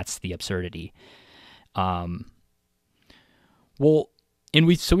view, and that's the absurdity. Well, and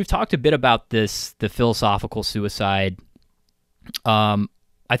we've talked a bit about the philosophical suicide.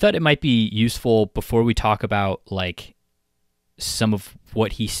 I thought it might be useful, before we talk about like some of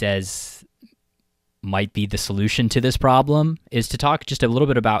what he says might be the solution to this problem, is to talk just a little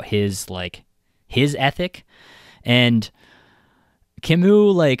bit about his ethic. And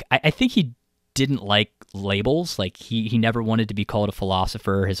Camus, like, I think he didn't like labels. Like he never wanted to be called a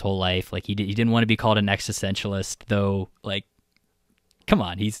philosopher his whole life. Like he didn't want to be called an existentialist, though. Like, come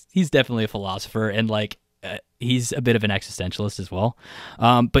on, he's definitely a philosopher, and like he's a bit of an existentialist as well.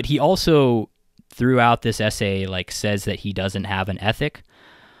 But he also, throughout this essay, like, says that he doesn't have an ethic,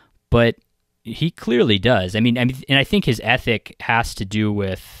 but he clearly does. I mean, and I think his ethic has to do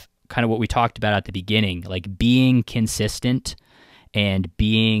with kind of what we talked about at the beginning, like being consistent and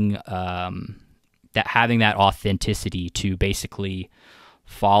being having that authenticity to basically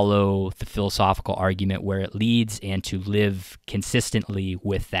follow the philosophical argument where it leads, and to live consistently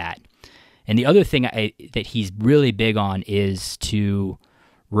with that. And the other thing that he's really big on is to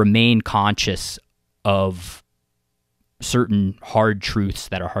remain conscious of certain hard truths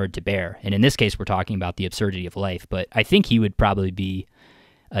that are hard to bear. And in this case, we're talking about the absurdity of life, but I think he would probably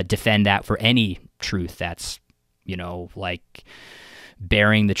defend that for any truth that's, like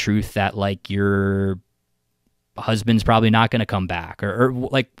bearing the truth that, like, your husband's probably not going to come back, or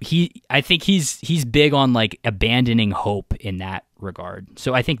like I think he's big on like abandoning hope in that regard.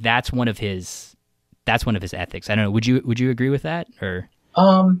 So I think that's one of his ethics. I don't know. Would you agree with that? Or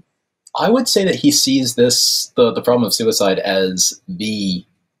I would say that he sees the problem of suicide as the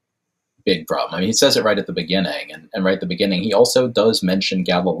big problem. I mean, he says it right at the beginning, and right at the beginning, he also does mention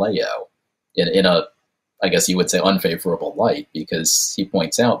Galileo in a, I guess you would say, unfavorable light, because he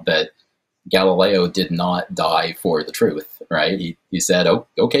points out that Galileo did not die for the truth, right? He said, "Oh,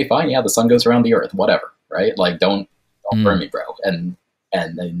 okay, fine, yeah, the sun goes around the earth, whatever," right? Like, don't burn me, bro. And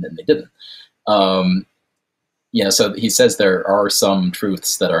then they didn't. So he says there are some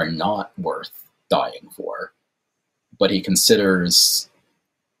truths that are not worth dying for, but he considers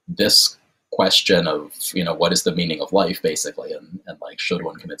this question of, what is the meaning of life, basically, and like, should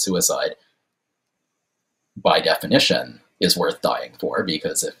one commit suicide, by definition, is worth dying for,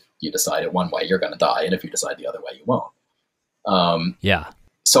 because if you decide it one way, you're going to die, and if you decide the other way, you won't. Yeah.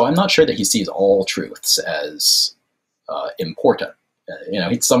 So I'm not sure that he sees all truths as important.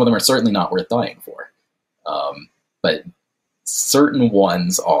 Some of them are certainly not worth dying for, but certain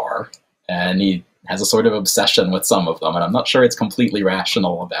ones are, and he has a sort of obsession with some of them, and I'm not sure it's completely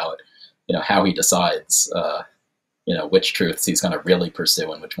rational about, how he decides, which truths he's going to really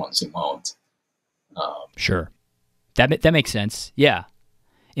pursue and which ones he won't. Sure. That makes sense. Yeah.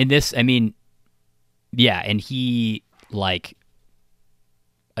 In this, I mean, yeah, and he, like,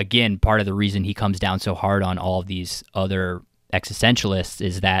 again, part of the reason he comes down so hard on all of these other existentialists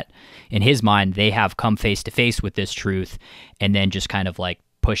is that, in his mind, they have come face to face with this truth and then just kind of, like,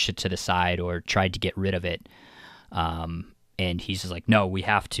 pushed it to the side or tried to get rid of it. And he's just like, no, we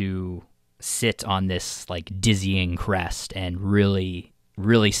have to sit on this, like, dizzying crest and really,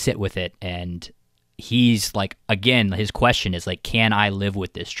 really sit with it. And he's like, again, his question is like, can I live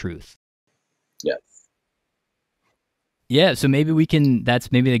with this truth? Yes. Yeah, so maybe we can.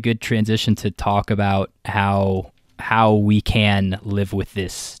 That's maybe a good transition to talk about how we can live with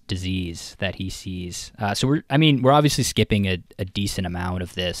this disease that he sees. We're obviously skipping a decent amount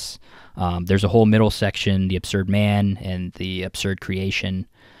of this. There's a whole middle section, the absurd man and the absurd creation,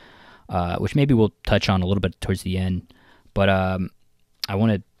 which maybe we'll touch on a little bit towards the end. But I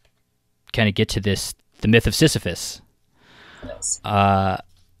want to kind of get to this, the myth of Sisyphus. Yes.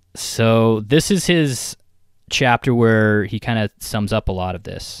 So this is his chapter where he kind of sums up a lot of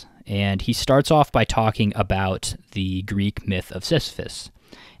this. And he starts off by talking about the Greek myth of Sisyphus.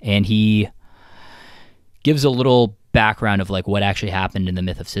 And he gives a little background of like what actually happened in the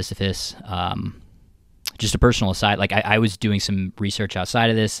myth of Sisyphus. Just a personal aside, like I was doing some research outside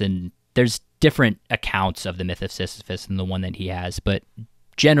of this, and there's different accounts of the myth of Sisyphus than the one that he has. But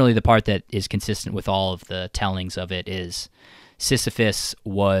generally the part that is consistent with all of the tellings of it is Sisyphus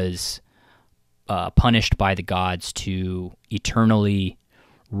was punished by the gods to eternally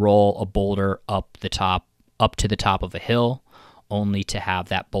roll a boulder up to the top of a hill, only to have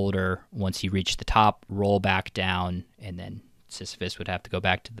that boulder, once he reached the top, roll back down, and then Sisyphus would have to go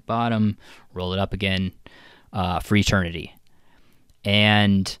back to the bottom, roll it up again for eternity.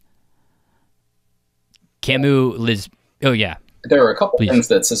 And Camus lives... Oh, yeah. There are a couple things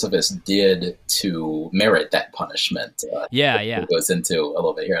that Sisyphus did to merit that punishment. Yeah. It goes into a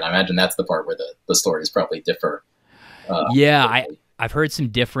little bit here, and I imagine that's the part where the stories probably differ. I've heard some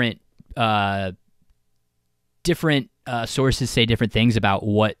different sources say different things about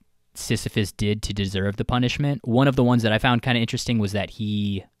what Sisyphus did to deserve the punishment. One of the ones that I found kind of interesting was that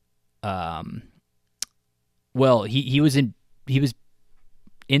he was in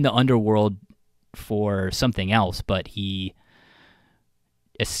the underworld for something else, but he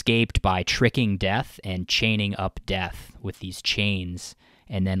escaped by tricking death and chaining up death with these chains,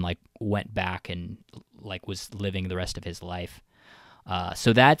 and then like went back and like was living the rest of his life.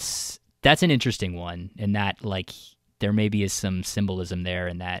 So that's an interesting one, and that like there maybe is some symbolism there,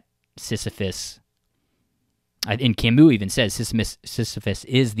 in that Sisyphus, and Camus even says Sisyphus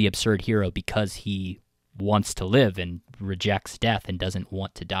is the absurd hero because he wants to live and rejects death and doesn't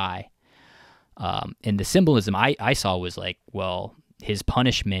want to die. And the symbolism I saw was like, well, his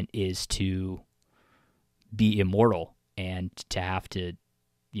punishment is to be immortal and to have to,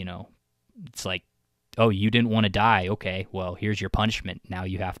 it's like, oh, you didn't want to die. Okay, well, here's your punishment. Now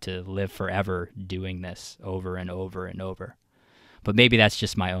you have to live forever doing this over and over and over. But maybe that's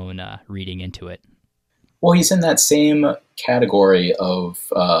just my own reading into it. Well, he's in that same category of,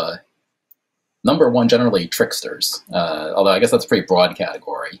 number one, generally tricksters. Although I guess that's a pretty broad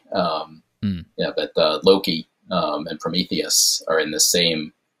category. But Loki and Prometheus are in the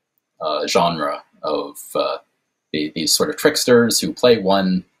same genre of these sort of tricksters who play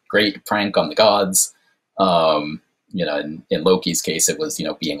one great prank on the gods. In Loki's case, it was,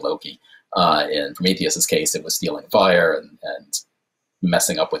 being Loki. In Prometheus's case, it was stealing fire and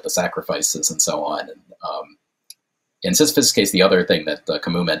messing up with the sacrifices and so on. And in Sisyphus' case, the other thing that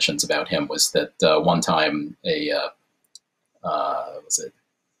Camus mentions about him was that one time Oedipus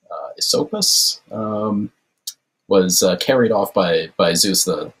was carried off by Zeus,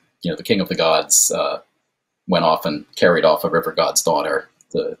 the king of the gods, went off and carried off a river god's daughter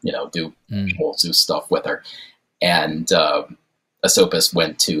to do whole Zeus stuff with her. And Oedipus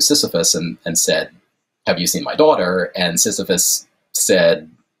went to Sisyphus and said, "Have you seen my daughter?" And Sisyphus said,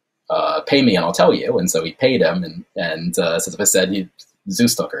 "Pay me and I'll tell you." And so he paid him, and Sisyphus said,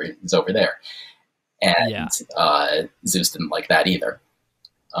 "Zeus took her. He's over there." And Zeus didn't like that either.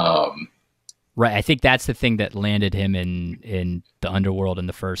 Right. I think that's the thing that landed him in the underworld in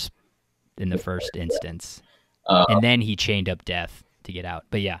the first instance. And then he chained up death to get out.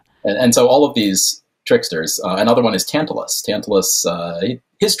 But yeah. And so all of these tricksters, another one is Tantalus. Tantalus,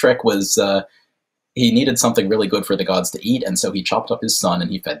 his trick was he needed something really good for the gods to eat, and so he chopped up his son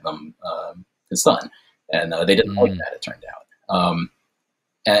and he fed them his son. And they didn't like that, it turned out.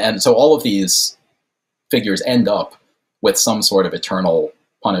 And so all of these figures end up with some sort of eternal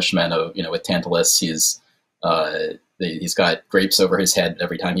punishment. Of with Tantalus, he's got grapes over his head, but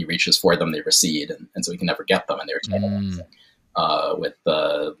every time he reaches for them, they recede, and so he can never get them, and they're eternal. With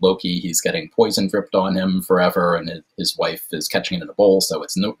Loki, he's getting poison dripped on him forever, and his wife is catching it in a bowl, so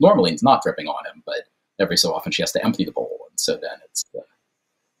it's normally it's not dripping on him, but every so often she has to empty the bowl, and so then it's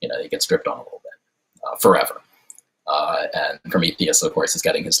he gets dripped on a little bit forever. And Prometheus, of course, is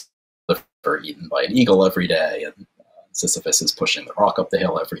getting his liver eaten by an eagle every day, and Sisyphus is pushing the rock up the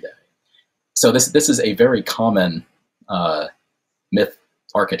hill every day. So this is a very common myth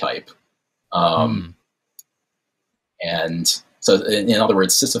archetype. And so, in other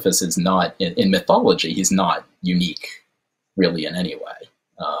words, Sisyphus is not, in mythology, he's not unique really in any way.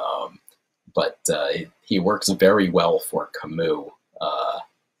 But he works very well for Camus,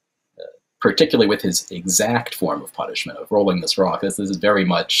 particularly with his exact form of punishment of rolling this rock. This is very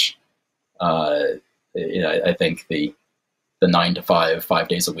much, I think the 9 to 5, 5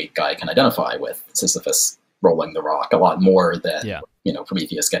 days a week guy can identify with Sisyphus rolling the rock a lot more than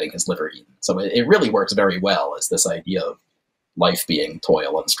Prometheus getting his liver eaten. So it really works very well as this idea of life being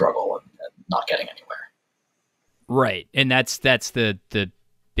toil and struggle and not getting anywhere. Right, and that's the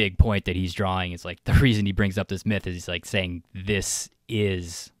big point that he's drawing. Is like the reason he brings up this myth is he's like saying this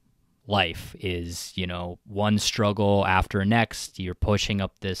is life, is one struggle after next. You're pushing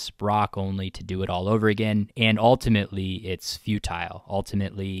up this rock only to do it all over again, and ultimately it's futile.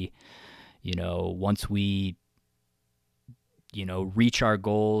 Ultimately, once we reach our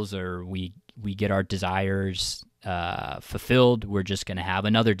goals or we get our desires fulfilled, we're just going to have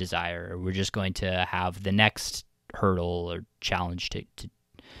another desire, or we're just going to have the next hurdle or challenge to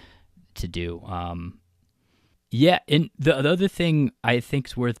do. Yeah, and the other thing I think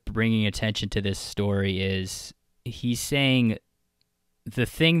is worth bringing attention to this story is he's saying the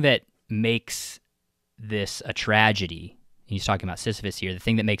thing that makes this a tragedy, he's talking about Sisyphus here, the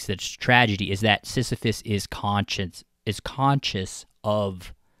thing that makes this tragedy is that Sisyphus is conscious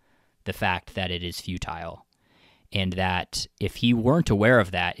of the fact that it is futile. And that if he weren't aware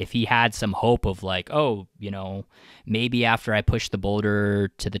of that, if he had some hope of like, maybe after I push the boulder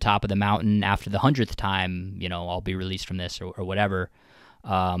to the top of the mountain after the 100th time, I'll be released from this or whatever,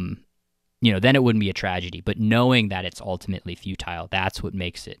 then it wouldn't be a tragedy. But knowing that it's ultimately futile, that's what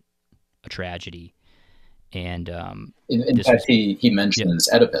makes it a tragedy. And in fact, he mentions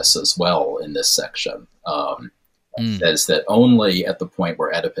Oedipus as well in this section. Says that only at the point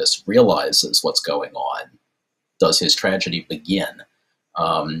where Oedipus realizes what's going on does his tragedy begin.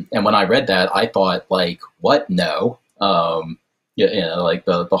 And when I read that, I thought, like, what? No. Like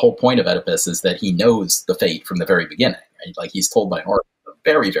the whole point of Oedipus is that he knows the fate from the very beginning. Right? Like he's told by heart at the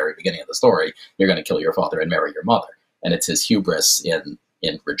very, very beginning of the story, you're going to kill your father and marry your mother. And it's his hubris in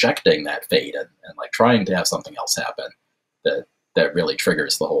rejecting that fate and like trying to have something else happen that really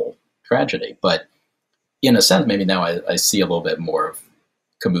triggers the whole tragedy. But in a sense, maybe now I see a little bit more of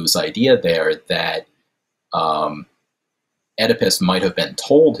Camus' idea there that Oedipus might have been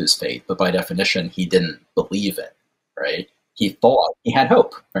told his fate, but by definition, he didn't believe it, right? He thought, he had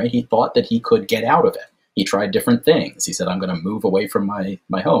hope, right? He thought that he could get out of it. He tried different things. He said, I'm going to move away from my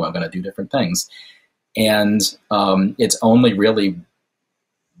home. I'm going to do different things. And it's only really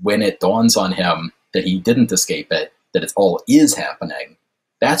when it dawns on him that he didn't escape it, that it all is happening,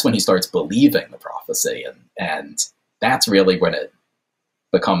 that's when he starts believing the prophecy. And that's really when it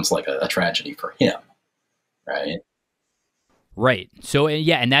becomes like a tragedy for him. Right. Right. So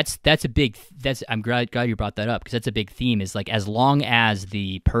yeah, and that's I'm glad you brought that up, because that's a big theme, is like as long as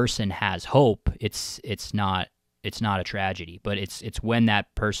the person has hope, it's not a tragedy, but it's when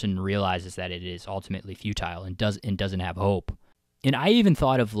that person realizes that it is ultimately futile and doesn't have hope. And I even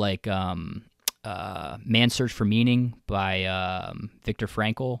thought of like Man's Search for Meaning by Viktor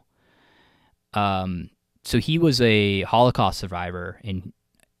Frankl. So he was a Holocaust survivor, and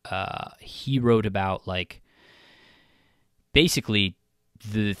he wrote about like basically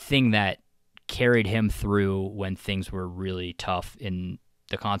the thing that carried him through when things were really tough in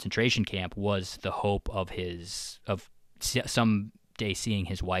the concentration camp was the hope of someday seeing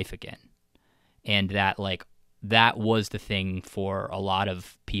his wife again. And that was the thing for a lot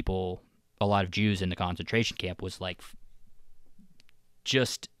of people, a lot of Jews in the concentration camp, was like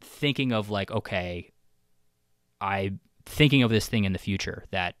just thinking of like, okay, I'm thinking of this thing in the future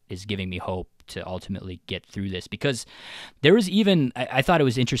that is giving me hope to ultimately get through this. Because there was even, I thought it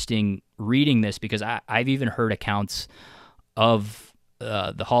was interesting reading this, because I've even heard accounts of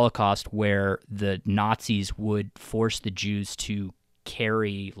the Holocaust where the Nazis would force the Jews to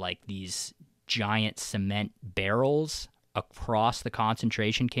carry like these giant cement barrels across the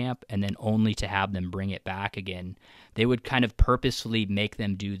concentration camp, and then only to have them bring it back again. They would kind of purposefully make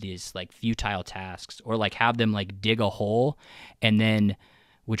them do these like futile tasks, or like have them like dig a hole, and then,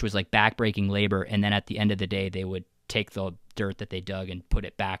 which was like backbreaking labor, and then at the end of the day they would take the dirt that they dug and put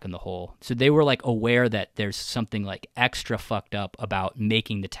it back in the hole. So they were like aware that there's something like extra fucked up about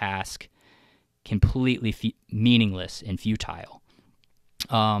making the task completely meaningless and futile.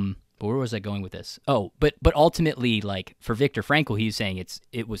 But where was I going with this? Oh, but ultimately, like for Viktor Frankl, he's saying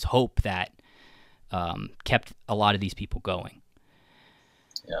it was hope that kept a lot of these people going.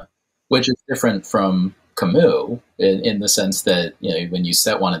 Yeah, which is different from Camus in the sense that, you know, when you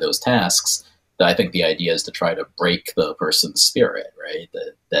set one of those tasks, I think the idea is to try to break the person's spirit, right?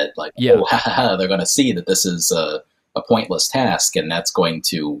 That like, yeah. Oh, they're going to see that this is a pointless task, and that's going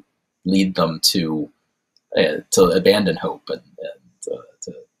to lead them to abandon hope and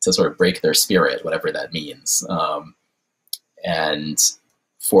to sort of break their spirit, whatever that means. And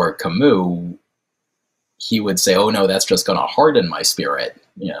for Camus, he would say, "Oh no, that's just going to harden my spirit.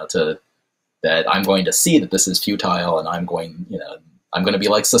 That I'm going to see that this is futile, and I'm going to be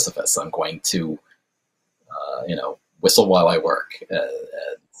like Sisyphus. I'm going to, whistle while I work, and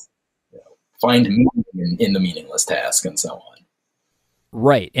find meaning in the meaningless task, and so on."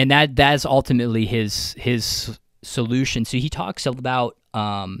 Right, and that's ultimately his solution. So he talks about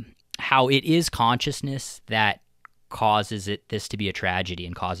how it is consciousness that causes this to be a tragedy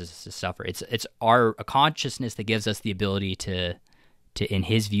and causes us to suffer. It's a consciousness that gives us the ability to, in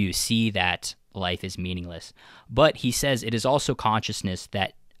his view, see that life is meaningless. But he says it is also consciousness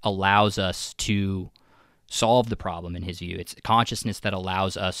that allows us to solve the problem, in his view. It's consciousness that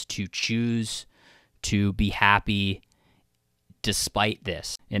allows us to choose to be happy despite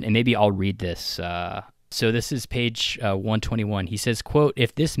this. And maybe I'll read this. So this is page 121. He says, quote,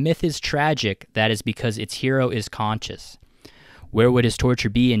 "If this myth is tragic, that is because its hero is conscious. Where would his torture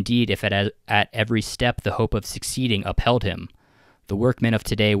be, indeed, if at every step the hope of succeeding upheld him? The workman of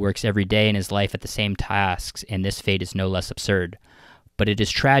today works every day in his life at the same tasks, and this fate is no less absurd. But it is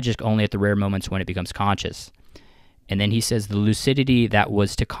tragic only at the rare moments when it becomes conscious." And then he says, "The lucidity that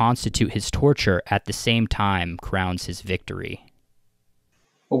was to constitute his torture at the same time crowns his victory."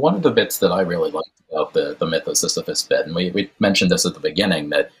 Well, one of the bits that I really liked about the Myth of Sisyphus bit, and we mentioned this at the beginning,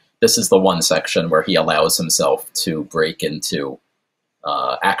 that this is the one section where he allows himself to break into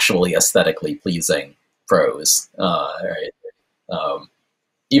actually aesthetically pleasing prose, right?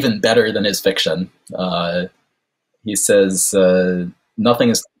 Even better than his fiction. He says,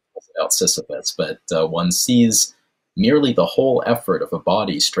 "Nothing is about Sisyphus, but one sees merely the whole effort of a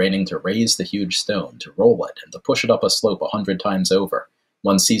body straining to raise the huge stone, to roll it, and to push it up a slope 100 times over.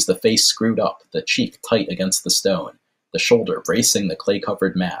 One sees the face screwed up, the cheek tight against the stone, the shoulder bracing the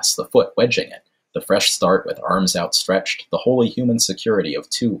clay-covered mass, the foot wedging it, the fresh start with arms outstretched, the wholly human security of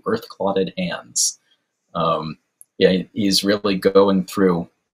two earth-clotted hands." He's really going through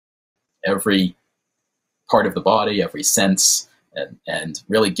every part of the body, every sense, and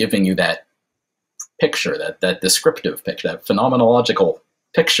really giving you that picture, that descriptive picture, that phenomenological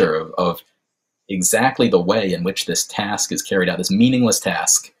picture of exactly the way in which this task is carried out, this meaningless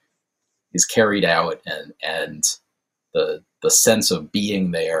task is carried out, and the sense of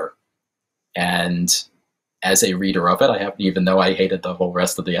being there. And as a reader of it, even though I hated the whole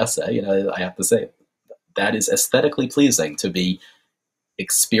rest of the essay, I have to say that is aesthetically pleasing to be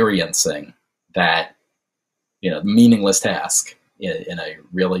experiencing that, meaningless task in a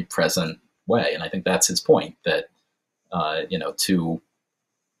really present way. And I think that's his point, that, to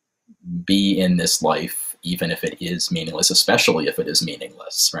be in this life, even if it is meaningless, especially if it is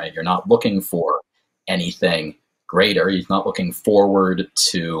meaningless, right? You're not looking for anything greater. You're not looking forward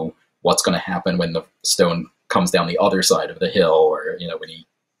to what's going to happen when the stone comes down the other side of the hill, or,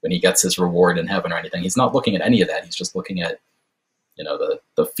 when he gets his reward in heaven or anything. He's not looking at any of that. He's just looking at,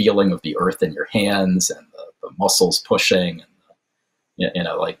 the feeling of the earth in your hands, and the muscles pushing, and,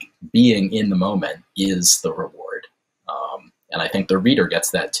 like, being in the moment is the reward. And I think the reader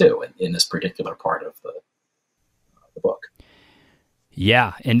gets that too in this particular part of the book.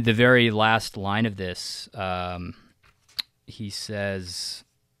 Yeah, and the very last line of this, he says,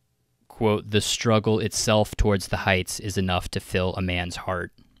 quote, "The struggle itself towards the heights is enough to fill a man's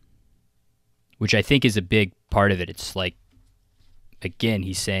heart," which I think is a big part of it. It's like, again,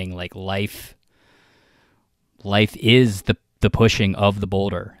 he's saying, like, life is the pushing of the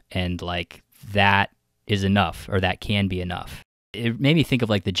boulder, and, like, that is enough, or that can be enough. It made me think of,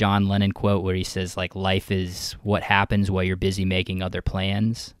 like, the John Lennon quote where he says, like, life is what happens while you're busy making other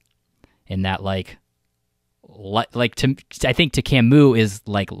plans. And that, like I think to Camus is,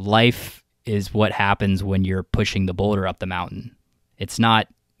 like, life is what happens when you're pushing the boulder up the mountain. It's not,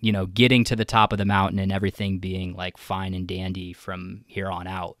 getting to the top of the mountain and everything being, like, fine and dandy from here on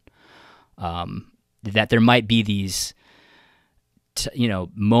out. That there might be these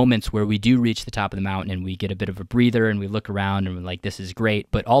moments where we do reach the top of the mountain and we get a bit of a breather and we look around and we're like, this is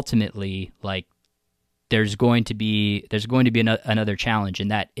great. But ultimately, like, there's going to be another challenge, and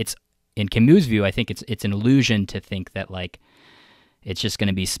that it's, in Camus' view, I think it's an illusion to think that, like, it's just going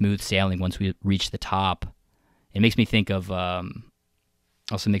to be smooth sailing once we reach the top. It makes me think of,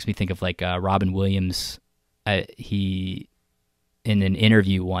 like, Robin Williams. He, in an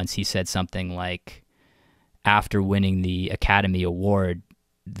interview once, he said something like, after winning the Academy Award,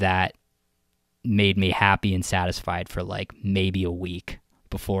 that made me happy and satisfied for, like, maybe a week.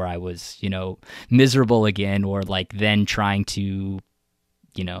 before I was, miserable again, or like then trying to,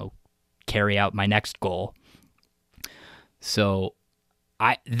 carry out my next goal. So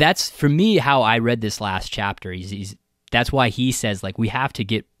that's for me how I read this last chapter. That's why he says like we have to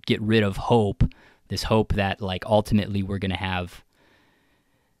get rid of hope, this hope that like ultimately we're going to have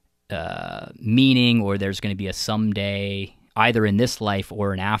meaning, or there's going to be a someday either in this life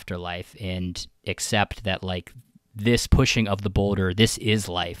or an afterlife, and accept that like this pushing of the boulder, this is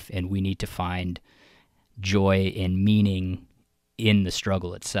life, and we need to find joy and meaning in the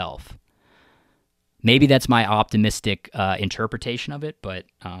struggle itself. Maybe that's my optimistic interpretation of it, but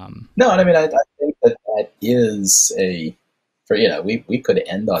no, I mean, I think that is we could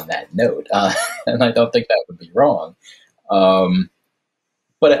end on that note, and I don't think that would be wrong.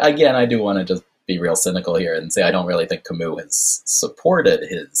 But again, I do want to just be real cynical here and say I don't really think Camus has supported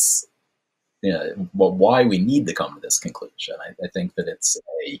his, why we need to come to this conclusion. I think that it's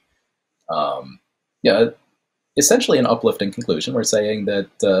essentially an uplifting conclusion. We're saying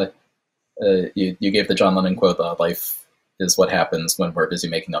that you gave the John Lennon quote, life is what happens when we're busy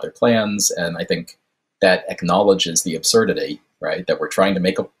making other plans. And I think that acknowledges the absurdity, right? That we're trying to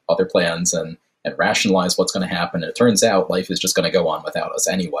make other plans and rationalize what's going to happen. And it turns out life is just going to go on without us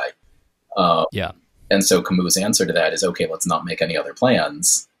anyway. Yeah. And so Camus' answer to that is, okay, let's not make any other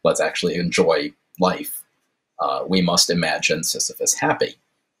plans. Let's actually enjoy life. We must imagine Sisyphus happy.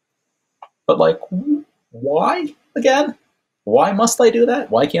 But like, why again? Why must I do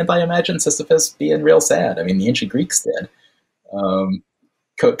that? Why can't I imagine Sisyphus being real sad? I mean, the ancient Greeks did.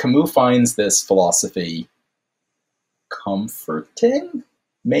 Camus finds this philosophy comforting,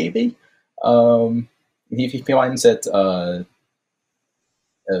 maybe. He finds it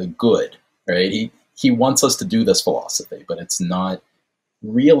good, right? He wants us to do this philosophy, but it's not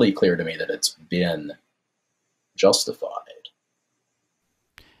really clear to me that it's been justified.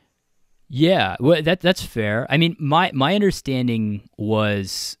 Yeah, well, that's fair. I mean, my understanding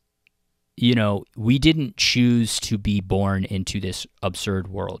was, we didn't choose to be born into this absurd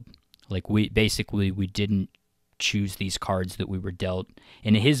world. Like we didn't choose these cards that we were dealt.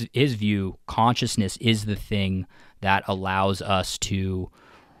 In his view, consciousness is the thing that allows us to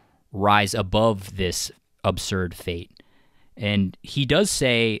rise above this absurd fate. And he does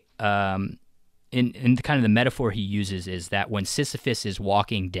say, in kind of the metaphor he uses is that when Sisyphus is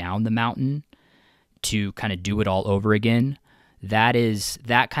walking down the mountain to kind of do it all over again, that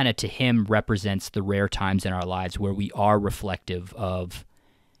kind of to him represents the rare times in our lives where we are reflective of,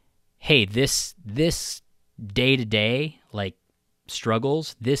 hey, this day-to-day like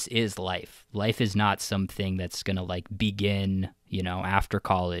struggles, this is life. Life is not something that's going to like begin, after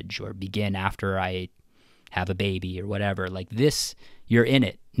college or begin after I have a baby or whatever. Like this, you're in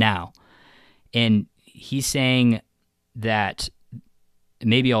it now. And he's saying that,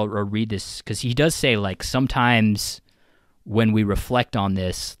 maybe I'll read this, because he does say like sometimes when we reflect on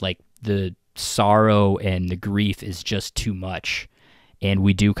this, like the sorrow and the grief is just too much, and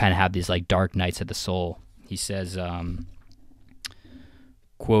we do kind of have these like dark nights of the soul. He says,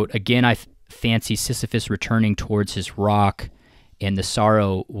 quote, "Again, I fancy Sisyphus returning towards his rock, and the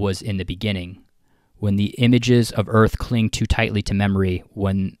sorrow was in the beginning. When the images of earth cling too tightly to memory,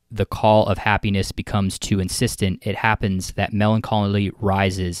 when the call of happiness becomes too insistent, it happens that melancholy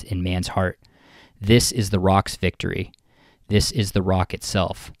rises in man's heart. This is the rock's victory. This is the rock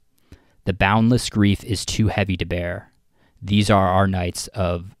itself. The boundless grief is too heavy to bear. These are our nights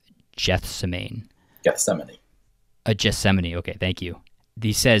of Gethsemane." Gethsemane. Gethsemane, okay, thank you.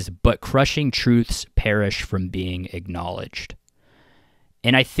 He says, "But crushing truths perish from being acknowledged."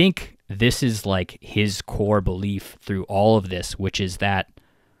 And I think this is like his core belief through all of this, which is that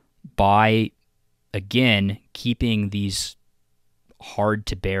by, again, keeping these hard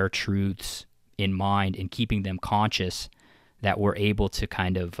to bear truths in mind and keeping them conscious, that we're able to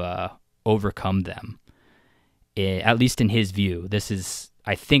kind of overcome them. At least in his view, this is,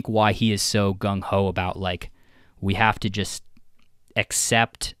 I think, why he is so gung-ho about like, we have to just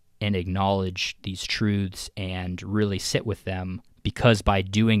accept and acknowledge these truths and really sit with them, because by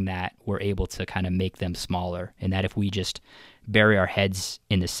doing that, we're able to kind of make them smaller, and that if we just bury our heads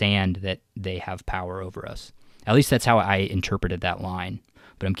in the sand, that they have power over us. At least that's how I interpreted that line.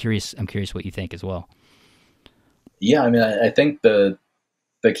 But I'm curious what you think as well. Yeah, I mean, I think the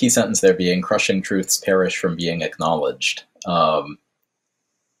key sentence there being crushing truths perish from being acknowledged. And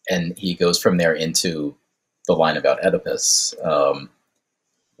he goes from there into the line about Oedipus,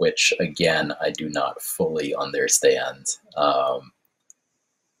 which, again, I do not fully understand.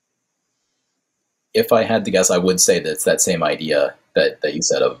 If I had to guess, I would say that it's that same idea that you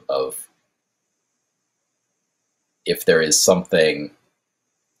said of if there is something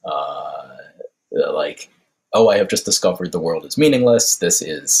Like, oh, I have just discovered the world is meaningless. This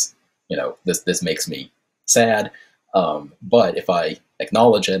is, this makes me sad. But if I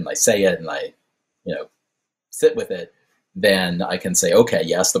acknowledge it and I say it and I, sit with it, then I can say, okay,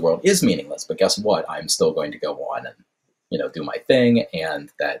 yes, the world is meaningless, but guess what? I'm still going to go on and, do my thing. And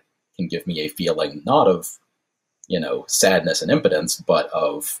that can give me a feeling not of, sadness and impotence, but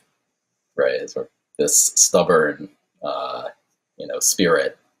of, right, sort of this stubborn,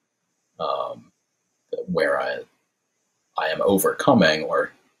 spirit, where I am overcoming,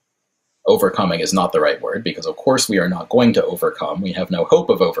 or overcoming is not the right word, because of course we are not going to overcome. We have no hope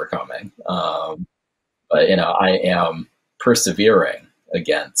of overcoming. But, I am persevering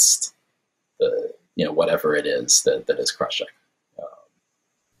against the, whatever it is that is crushing.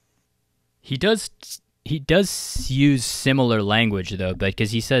 He does use similar language, though,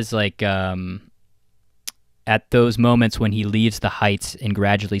 because he says, like, at those moments when he leaves the heights and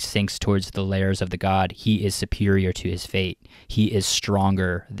gradually sinks towards the lairs of the god, he is superior to his fate. He is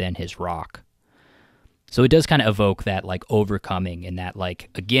stronger than his rock. So it does kind of evoke that, like, overcoming, and that, like,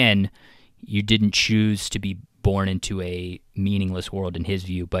 again, you didn't choose to be born into a meaningless world in his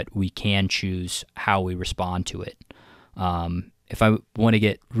view, but we can choose how we respond to it. If I want to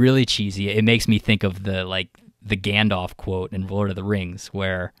get really cheesy, it makes me think of the Gandalf quote in Lord of the Rings,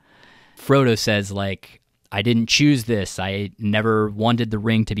 where Frodo says, like, I didn't choose this. I never wanted the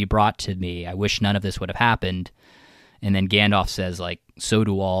ring to be brought to me. I wish none of this would have happened. And then Gandalf says, like, so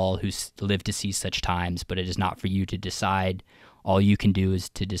do all who live to see such times, but it is not for you to decide. All you can do is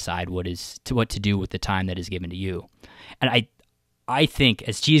to decide what to do with the time that is given to you. And I think,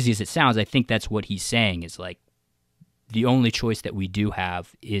 as cheesy as it sounds, I think that's what he's saying, is like, the only choice that we do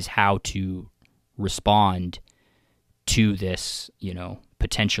have is how to respond to this,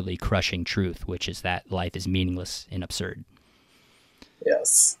 potentially crushing truth, which is that life is meaningless and absurd.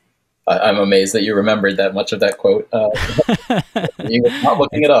 Yes. I'm amazed that you remembered that much of that quote. He was not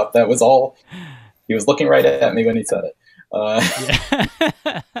looking it up. That was all. He was looking right at me when he said it.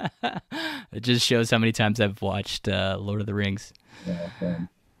 It just shows how many times I've watched Lord of the Rings.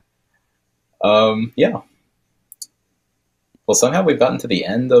 Yeah. Well, somehow we've gotten to the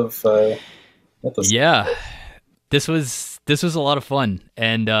end of. Yeah, this was a lot of fun,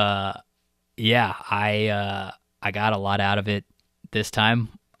 and I got a lot out of it this time.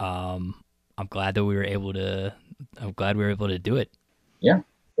 I'm glad we were able to do it. Yeah,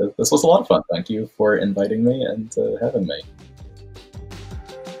 this was a lot of fun. Thank you for inviting me and having me.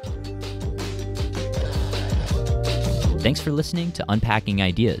 Thanks for listening to Unpacking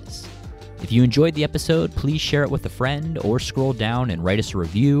Ideas. If you enjoyed the episode, please share it with a friend, or scroll down and write us a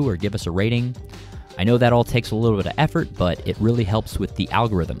review or give us a rating. I know that all takes a little bit of effort, but it really helps with the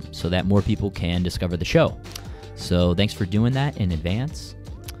algorithm so that more people can discover the show. So thanks for doing that in advance.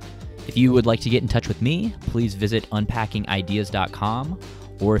 If you would like to get in touch with me, please visit unpackingideas.com.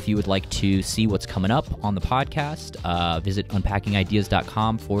 Or if you would like to see what's coming up on the podcast, visit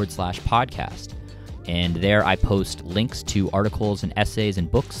unpackingideas.com/podcast. And there I post links to articles and essays and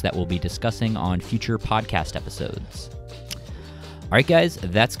books that we'll be discussing on future podcast episodes. All right, guys,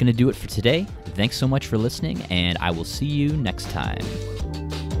 that's going to do it for today. Thanks so much for listening, and I will see you next time.